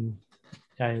to him, and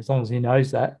as long as he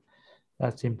knows that,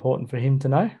 that's important for him to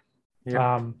know.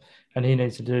 Yep. And he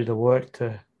needs to do the work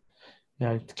to,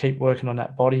 to keep working on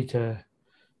that body to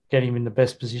get him in the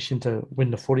best position to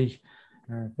win the footy.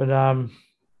 But a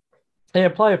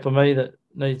player for me that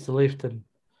needs to lift, and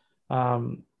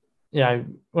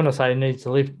when I say needs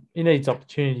to lift, he needs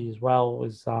opportunity as well.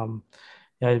 Is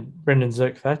Brendan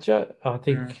Zerk-Thatcher. I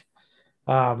think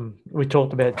we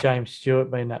talked about James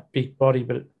Stewart being that big body,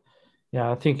 but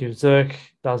I think if Zerk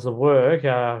does the work,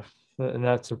 and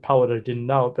that's a poet who didn't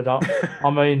know it, but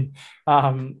I mean,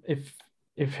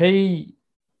 if he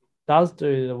does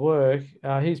do the work,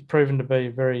 he's proven to be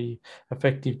a very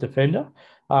effective defender,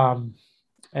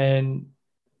 and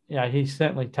he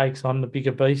certainly takes on the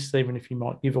bigger beasts, even if he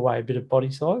might give away a bit of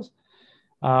body size.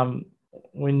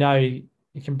 We know he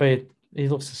can be. He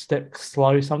looks a step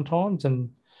slow sometimes,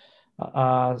 and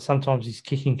sometimes his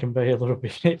kicking can be a little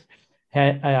bit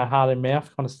hard in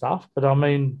mouth kind of stuff. But I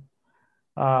mean,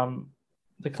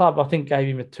 the club I think gave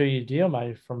him a 2-year deal,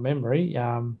 maybe from memory.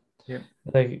 So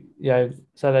they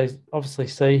obviously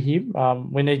see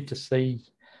him. We need to see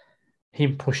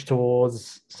him push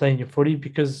towards senior footy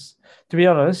because, to be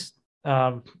honest,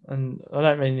 and I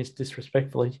don't mean this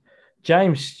disrespectfully,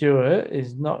 James Stewart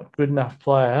is not a good enough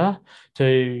player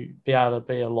to be able to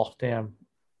be a lockdown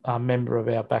member of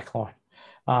our backline.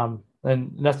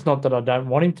 And that's not that I don't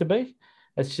want him to be.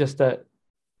 It's just that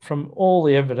from all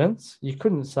the evidence, you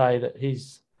couldn't say that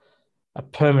he's a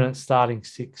permanent starting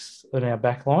six in our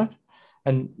backline.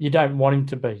 And you don't want him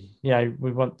to be.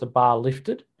 We want the bar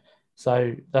lifted.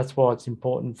 So that's why it's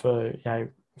important for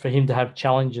him to have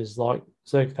challenges like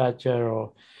Zerk-Thatcher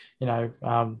or,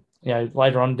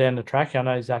 later on down the track. I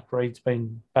know Zach Reed's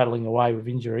been battling away with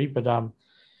injury, but,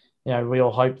 we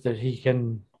all hope that he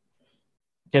can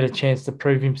get a chance to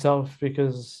prove himself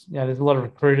because, there's a lot of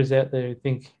recruiters out there who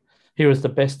think he was the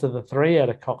best of the three out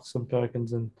of Cox and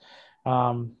Perkins. And,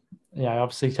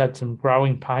 obviously he's had some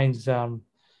growing pains.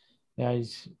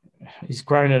 He's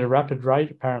grown at a rapid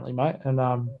rate, apparently, mate.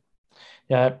 And,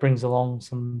 that brings along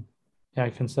some,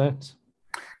 concerns.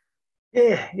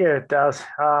 Yeah, it does.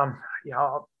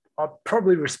 I'll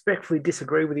probably respectfully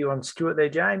disagree with you on Stewart there,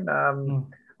 James.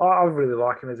 I really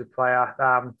like him as a player.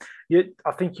 I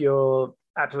think you're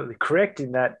absolutely correct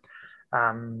in that,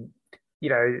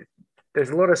 there's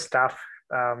a lot of stuff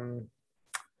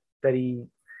that he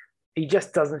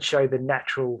just doesn't show the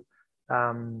natural.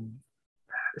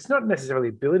 It's not necessarily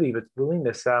ability, but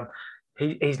willingness.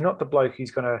 He's not the bloke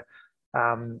who's going to,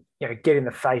 get in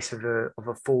the face of a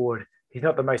forward. He's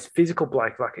not the most physical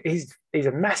bloke. Like he's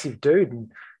a massive dude, and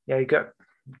he got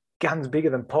guns bigger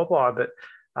than Popeye. But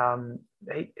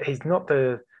he's not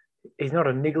a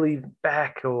niggly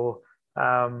back or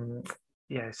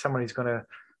someone who's going to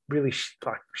really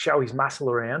show his muscle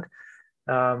around.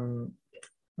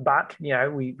 But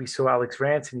we saw Alex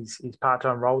Rance in his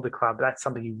part-time role with the club. That's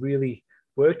something he really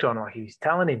worked on. Like he was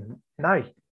telling him, no,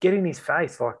 get in his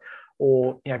face,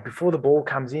 or before the ball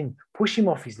comes in, push him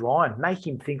off his line, make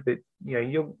him think that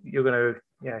you're going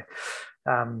to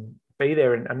be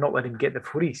there and not let him get the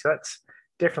footy. So that's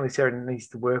definitely something needs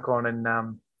to work on, and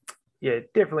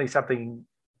definitely something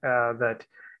that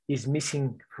is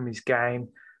missing from his game.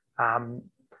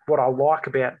 What I like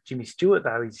about Jimmy Stewart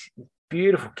though is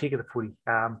beautiful kick of the footy,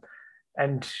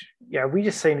 and we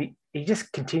just seen he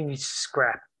just continues to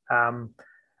scrap.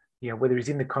 Whether he's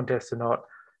in the contest or not.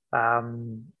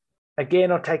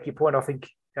 Again, I'll take your point. I think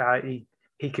he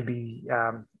could be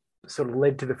sort of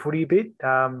led to the footy a bit,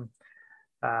 or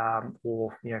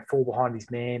fall behind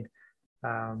his man.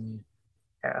 I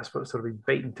suppose sort of be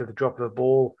beaten to the drop of the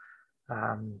ball.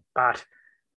 But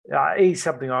he's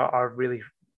something I really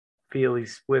feel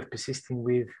is worth persisting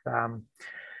with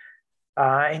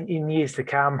in years to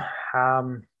come.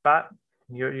 But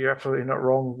you're absolutely not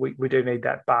wrong. We do need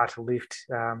that bar to lift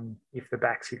if the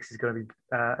back six is going to be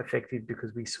effective,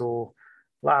 because we saw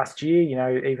last year,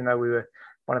 even though we were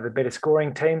one of the better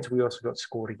scoring teams, we also got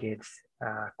scored against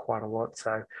quite a lot.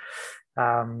 So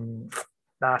some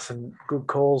good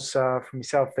calls from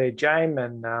yourself there, James.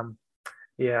 And I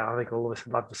think all of us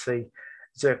would love to see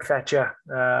Zerk-Thatcher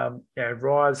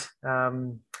rise.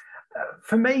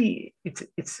 For me,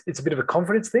 it's a bit of a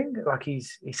confidence thing. Like he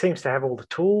seems to have all the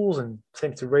tools and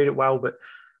seems to read it well, but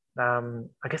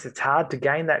I guess it's hard to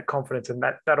gain that confidence, and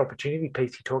that opportunity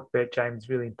piece you talked about, James, is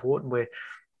really important. Where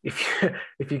if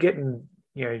you're getting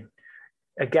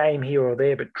a game here or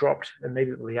there, but dropped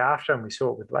immediately after, and we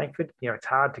saw it with Langford, it's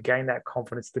hard to gain that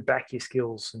confidence to back your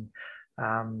skills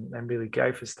and really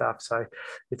go for stuff. So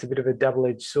it's a bit of a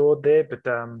double-edged sword there, but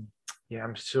I'm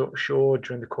sure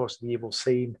during the course of the year we'll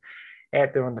see him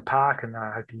out there on the park, and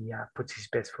I hope he puts his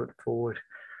best foot forward.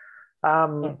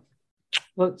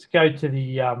 Let's go to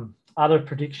the other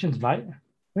predictions, mate.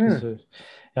 Because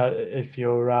if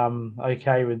you're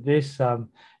okay with this, now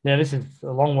this is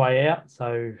a long way out,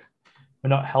 so we're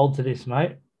not held to this,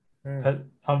 mate. But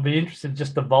I'll be interested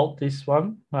just to vault this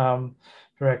one for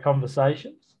our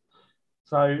conversations.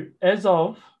 So as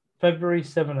of February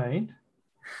 17,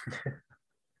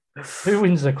 who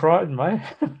wins the Crichton, mate?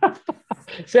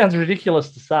 Sounds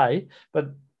ridiculous to say,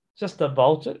 but just to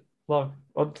vault it, like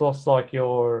I'd just like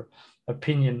your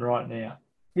opinion right now.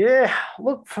 Yeah,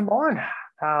 look, for mine,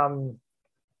 I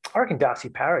reckon Darcy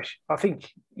Parish. I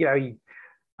think, he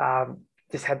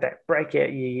just had that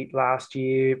breakout year last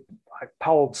year, like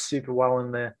polled super well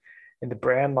in the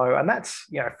Brownlow. And that's,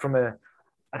 from a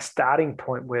starting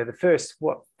point where the first,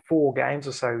 4 games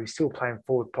or so, he was still playing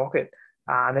forward pocket.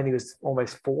 And then he was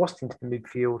almost forced into the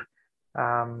midfield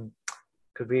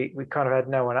because we kind of had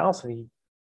no one else, and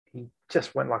he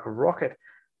just went like a rocket.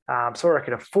 So I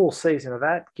reckon a full season of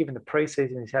that, given the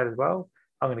preseason he's had as well,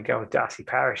 I'm going to go with Darcy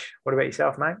Parish. What about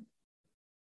yourself, mate?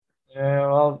 Yeah,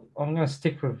 well, I'm going to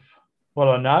stick with what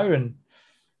I know, and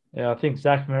I think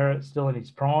Zach Merrett's still in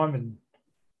his prime, and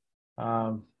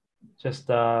I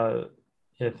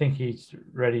think he's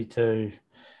ready to.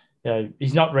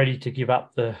 He's not ready to give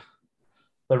up the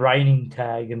reigning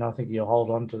tag, and I think he'll hold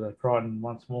on to the Crichton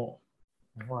once more.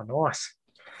 Oh, nice.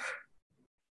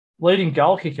 Leading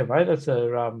goal kicker, mate. That's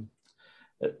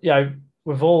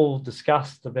we've all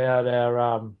discussed about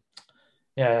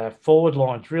our forward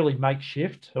lines really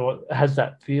makeshift, or has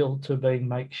that feel to being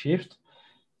makeshift.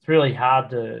 It's really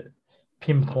hard to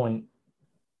pinpoint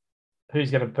who's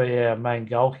going to be our main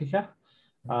goal kicker.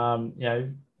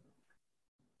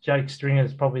 Jake Stringer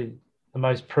is probably the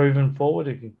most proven forward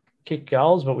who can kick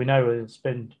goals, but we know he'll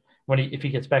spend if he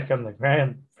gets back on the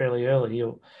ground fairly early,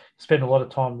 he'll spend a lot of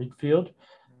time midfield,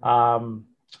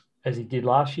 as he did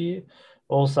last year.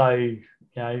 Also,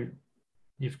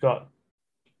 you've got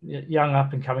young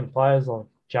up and coming players like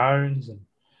Jones, and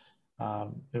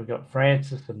we've got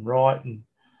Francis and Wright, and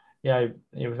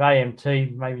with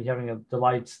AMT maybe having a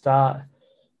delayed start,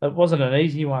 it wasn't an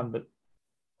easy one, but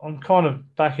I'm kind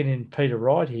of backing in Peter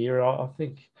Wright here. I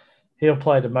think he'll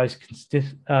play the most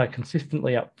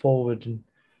consistently up forward, and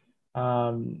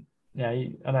I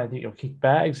don't think he'll kick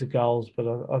bags of goals, but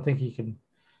I think he can,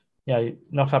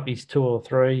 knock up his 2 or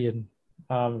 3, and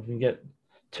if he can get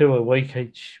 2 a week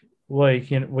each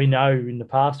week. We know in the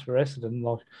past for Essendon,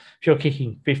 like if you're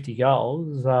kicking 50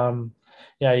 goals,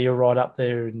 you're right up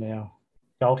there in our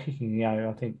goal kicking.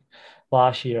 I think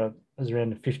last year it was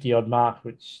around the 50 odd mark,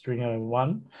 which Stringer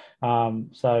won. I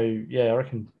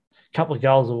reckon a couple of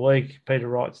goals a week. Peter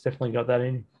Wright's definitely got that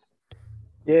in.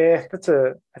 Yeah, that's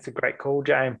a great call,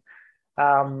 James.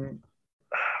 I'm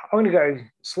going to go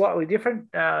slightly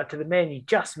different to the man you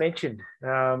just mentioned.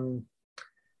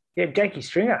 Jakey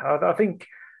Stringer. I think,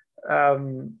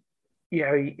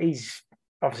 he's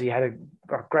obviously had a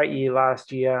great year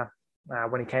last year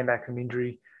when he came back from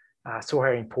injury. Saw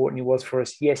how important he was for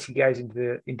us. Yes, he goes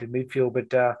into midfield,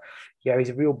 but he's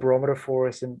a real barometer for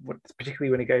us, and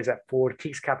particularly when he goes up forward,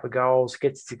 kicks a couple of goals,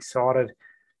 gets us excited,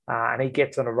 and he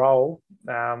gets on a roll.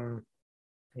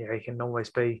 He can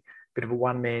almost be a bit of a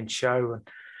one-man show, and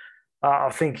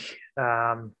I think,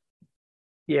 I'm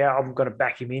going to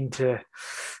back him into,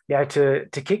 to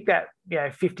kick that,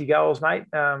 50 goals, mate.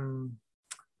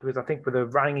 Because I think with the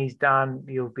running he's done,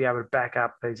 he'll be able to back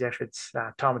up those efforts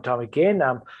time and time again.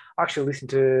 I actually listened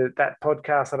to that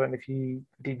podcast. I don't know if you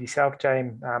did yourself,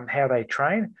 James, how they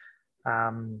train.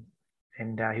 And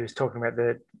he was talking about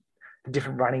the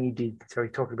different running he did. So he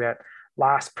talked about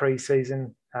last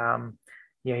preseason.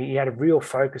 He had a real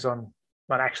focus on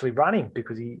actually running,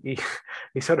 because he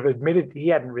sort of admitted he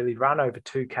hadn't really run over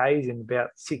 2Ks in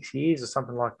about 6 years or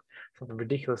something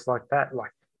ridiculous like that,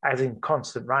 like as in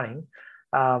constant running.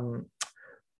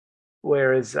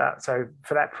 Whereas, so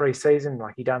for that pre-season,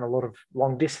 like he done a lot of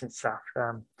long distance stuff.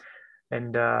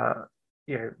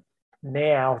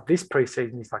 Now this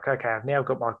pre-season, he's like, okay, I've now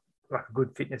got my a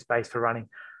good fitness base for running.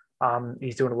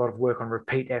 He's doing a lot of work on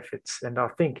repeat efforts. And I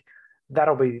think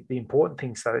that'll be the important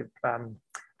thing. So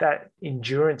that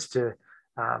endurance to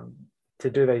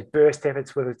do those burst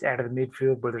efforts, whether it's out of the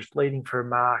midfield, whether it's leading for a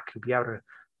mark, he'll be able to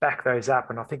back those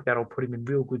up, and I think that'll put him in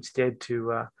real good stead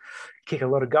to kick a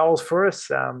lot of goals for us.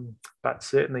 But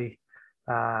certainly,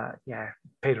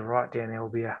 Peter Wright down there will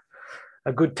be a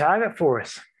good target for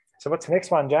us. So what's the next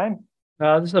one, James?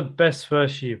 This is the best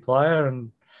first-year player,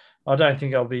 and I don't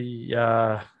think I'll be,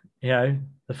 the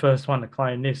first one to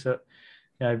claim this.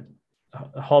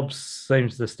 Hobbs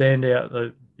seems to stand out,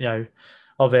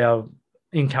 of our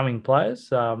incoming players.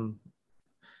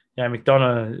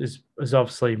 McDonough is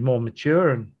obviously more mature,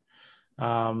 and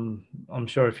I'm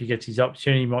sure if he gets his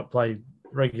opportunity, he might play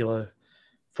regular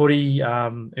footy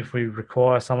if we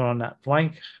require someone on that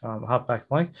flank, halfback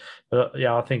flank. But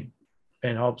yeah, I think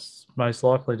Ben Hobbs most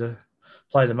likely to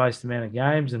play the most amount of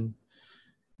games and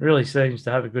really seems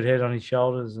to have a good head on his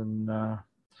shoulders, and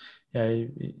yeah,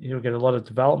 he'll get a lot of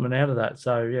development out of that.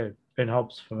 So yeah, Ben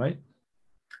Hobbs for me.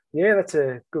 Yeah, that's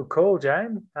a good call,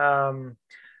 James.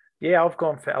 Yeah, I've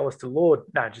gone for Alistair Lord.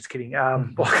 No, just kidding.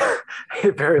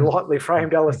 Very lightly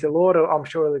framed Alistair Lord. I'm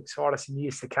sure he'll excite us in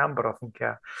years to come, but I think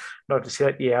not just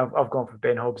yet. Yeah, I've gone for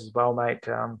Ben Hobbs as well, mate.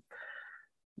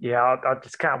 Yeah, I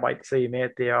just can't wait to see him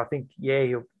out there. I think, yeah,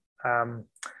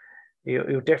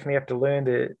 he'll definitely have to learn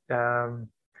the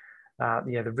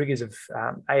rigors of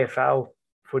AFL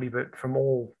footy, but from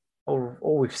all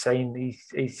we've seen,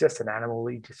 he's just an animal.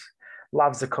 He just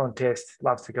loves the contest,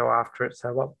 loves to go after it.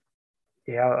 So, well,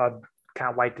 yeah, I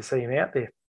can't wait to see him out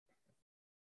there.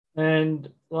 And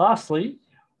lastly,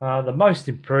 the most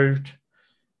improved.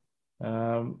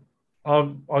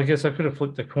 I guess I could have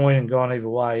flipped the coin and gone either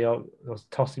way. I was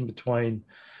tossing between,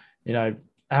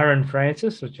 Aaron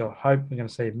Francis, which I hope we're going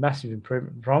to see a massive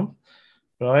improvement from.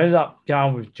 But I ended up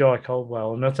going with Jai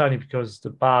Caldwell, and that's only because the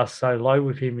bar's so low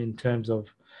with him in terms of,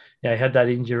 he had that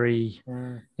injury,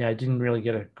 didn't really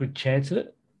get a good chance at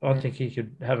it. I think he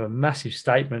could have a massive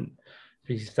statement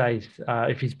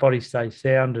if his body stays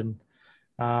sound, and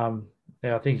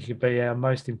I think he could be our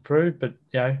most improved. But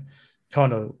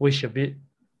kind of wish a bit.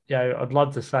 I'd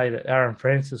love to say that Aaron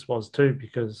Francis was too,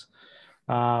 because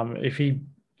if he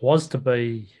was to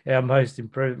be our most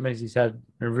improved, it means he's had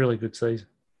a really good season.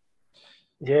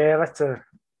 Yeah, that's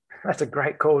a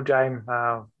great call, James,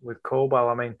 with Caldwell.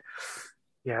 I mean,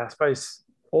 yeah, I suppose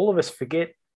all of us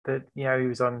forget that, he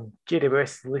was on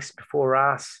GWS list before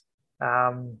us,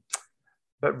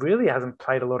 but really hasn't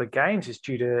played a lot of games just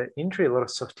due to injury, a lot of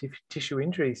soft tissue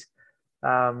injuries.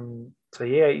 So,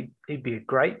 yeah, he'd be a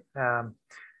great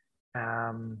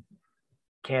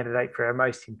candidate for our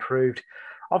most improved.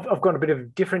 I've gone a bit of a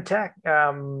different tack.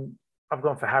 I've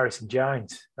gone for Harrison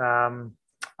Jones.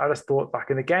 I just thought, like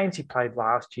in the games he played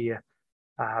last year,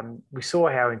 we saw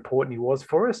how important he was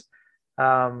for us.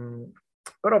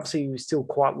 But obviously, he was still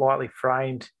quite lightly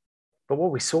framed. But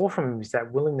what we saw from him is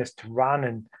that willingness to run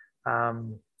and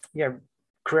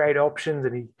create options.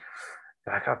 And he,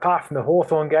 apart from the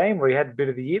Hawthorn game where he had a bit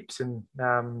of the yips and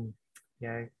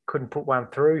couldn't put one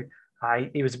through,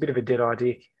 he was a bit of a dead-eye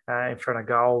dick in front of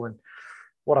goal. And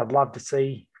what I'd love to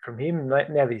see from him now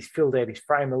that he's filled out his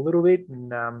frame a little bit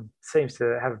and seems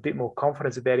to have a bit more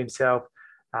confidence about himself,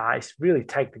 is really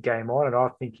take the game on. And I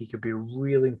think he could be a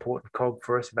really important cog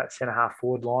for us at that centre half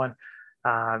forward line.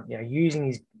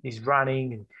 Using his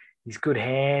running and his good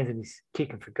hands and his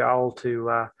kicking for goal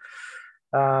to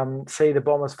see the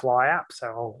Bombers fly up.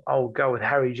 So I'll go with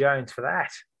Harry Jones for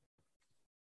that.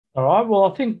 All right. Well,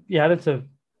 I think that's a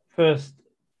first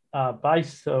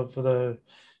base for the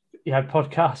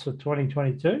podcast for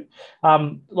 2022.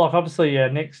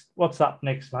 Obviously, what's up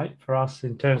next, mate, for us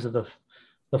in terms of the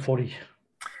footy?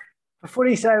 The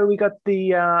footy, so we got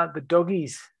the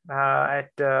doggies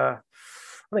at I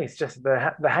think it's just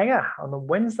the hangar on the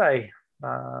Wednesday,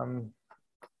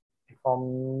 if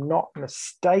I'm not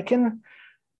mistaken.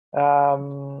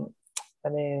 And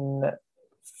then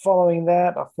following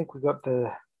that, I think we got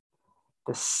the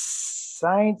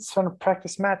Saints on a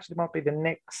practice match. It might be the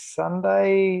next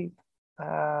Sunday.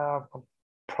 I'll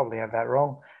probably have that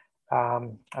wrong. I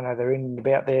know they're in and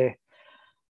about there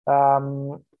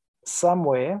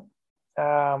somewhere.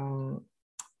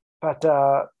 But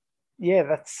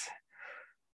that's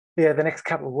the next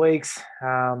couple of weeks,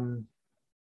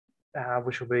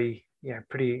 which will be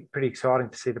pretty exciting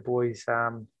to see the boys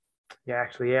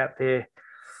actually out there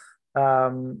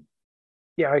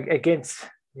against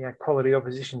quality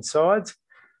opposition sides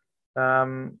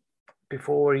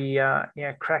before we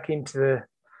crack into the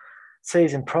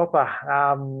season proper.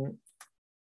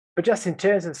 But just in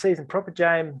terms of the season proper,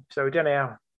 James, so we've done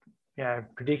our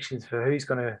predictions for who's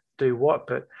going to do what,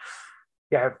 but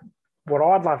what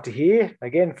I'd love to hear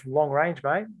again from long range,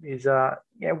 mate, is where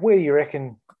do you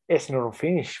reckon Essendon will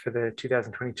finish for the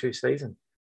 2022 season?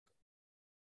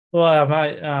 Well,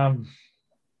 mate,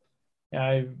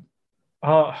 I'd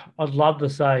love to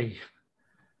say,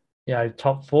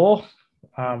 top four.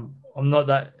 I'm not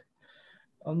that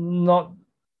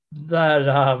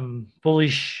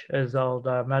bullish as old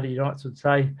Matty Knights would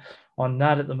say on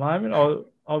that at the moment.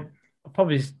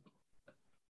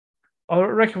 I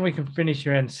reckon we can finish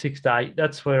around 6 to 8.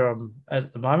 That's where I'm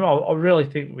at the moment. I really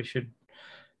think we should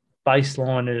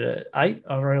baseline it at 8.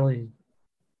 I really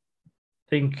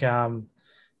think,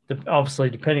 obviously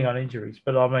depending on injuries,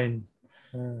 but I mean,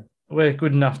 we're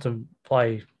good enough to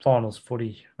play finals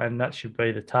footy, and that should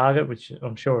be the target, which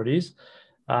I'm sure it is.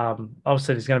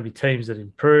 Obviously, there's going to be teams that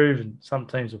improve, and some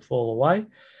teams will fall away.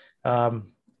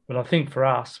 But I think for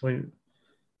us,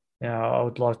 I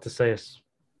would like to see us,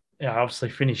 obviously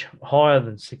finish higher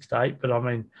than 6 to 8. But I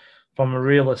mean, if I'm a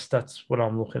realist, that's what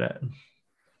I'm looking at.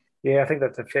 Yeah, I think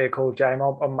that's a fair call, James.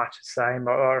 I'm much the same.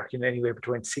 I reckon anywhere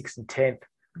between 6th and 10th.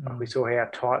 We saw how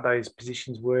tight those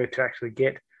positions were to actually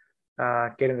get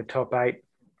in the top 8.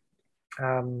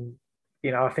 I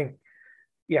think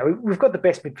we've got the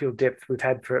best midfield depth we've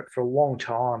had for a long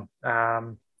time.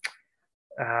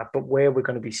 But where we're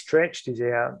going to be stretched is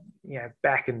our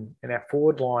back and our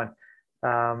forward line.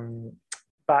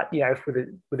 But if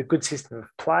with a good system of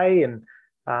play and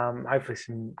hopefully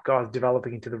some guys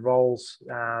developing into the roles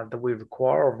that we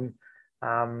require of them,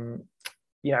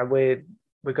 we're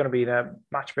going to be in a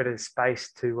much better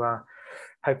space to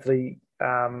hopefully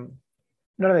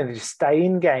not only to stay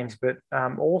in games, but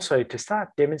also to start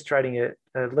demonstrating a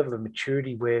level of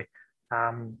maturity where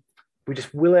we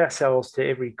just will ourselves to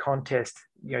every contest,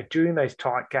 during those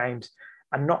tight games,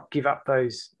 and not give up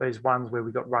those ones where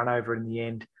we got run over in the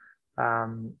end.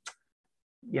 We'll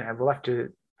have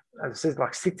to, as I said,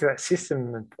 stick to that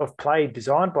system of play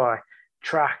designed by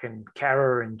Truck and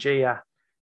Kara and Gia,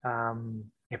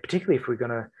 particularly if we're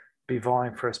going to be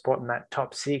vying for a spot in that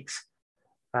top 6.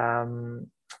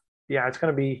 It's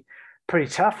going to be pretty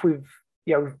tough.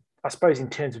 I suppose in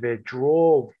terms of our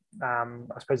draw, I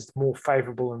suppose it's more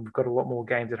favourable and we've got a lot more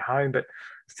games at home, but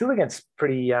still against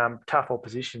pretty tough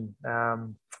opposition.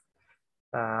 So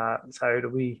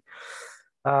it'll be,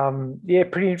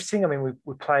 pretty interesting. I mean,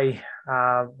 we play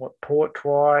Port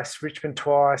twice, Richmond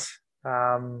twice,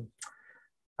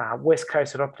 West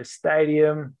Coast at Optus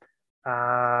Stadium,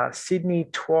 Sydney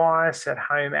twice at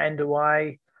home and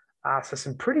away. So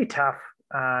some pretty tough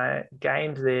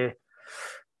games there,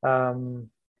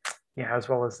 as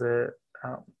well as the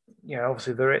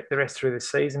obviously the rest through the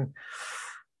season.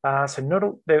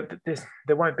 So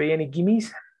there won't be any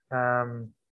gimmies,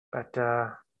 but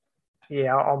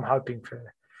I'm hoping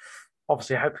for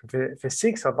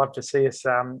 6. I'd love to see us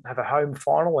have a home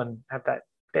final and have that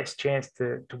best chance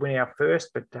to win our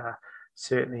first, but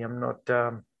certainly I'm not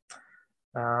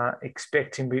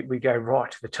expecting we go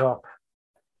right to the top.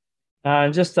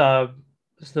 Just to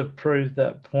prove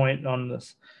that point on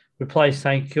this, we play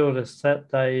St Kilda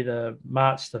Saturday to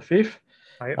March the 5th,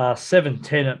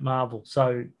 7:10 at Marvel.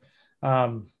 So,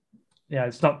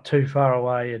 it's not too far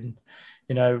away. And,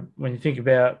 when you think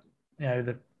about,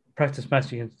 the practice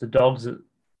match against the Dogs at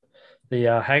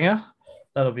the Hangar,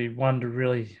 that'll be one to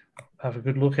really have a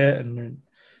good look at, and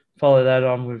follow that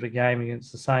on with a game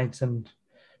against the Saints, and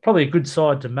probably a good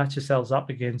side to match yourselves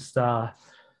up against. They're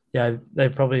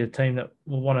probably a team that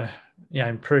will want to,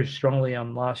 improve strongly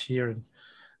on last year,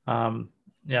 and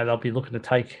they'll be looking to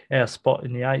take our spot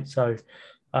in the 8. So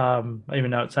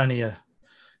even though it's only a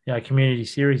community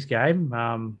series game,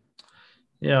 I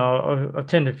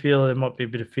tend to feel there might be a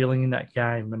bit of feeling in that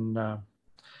game, and I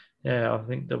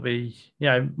think there'll be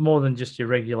more than just your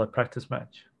regular practice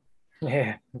match.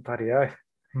 Yeah, bloody oath.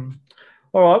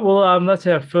 All right, well, that's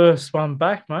our first one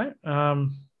back, mate.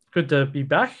 Good to be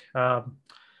back,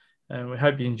 and we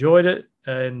hope you enjoyed it.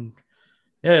 And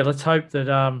let's hope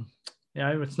that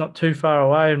it's not too far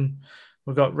away, and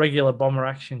we've got regular Bomber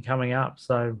action coming up.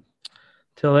 So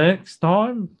till next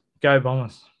time, go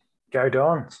Bombers. Go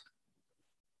Dons.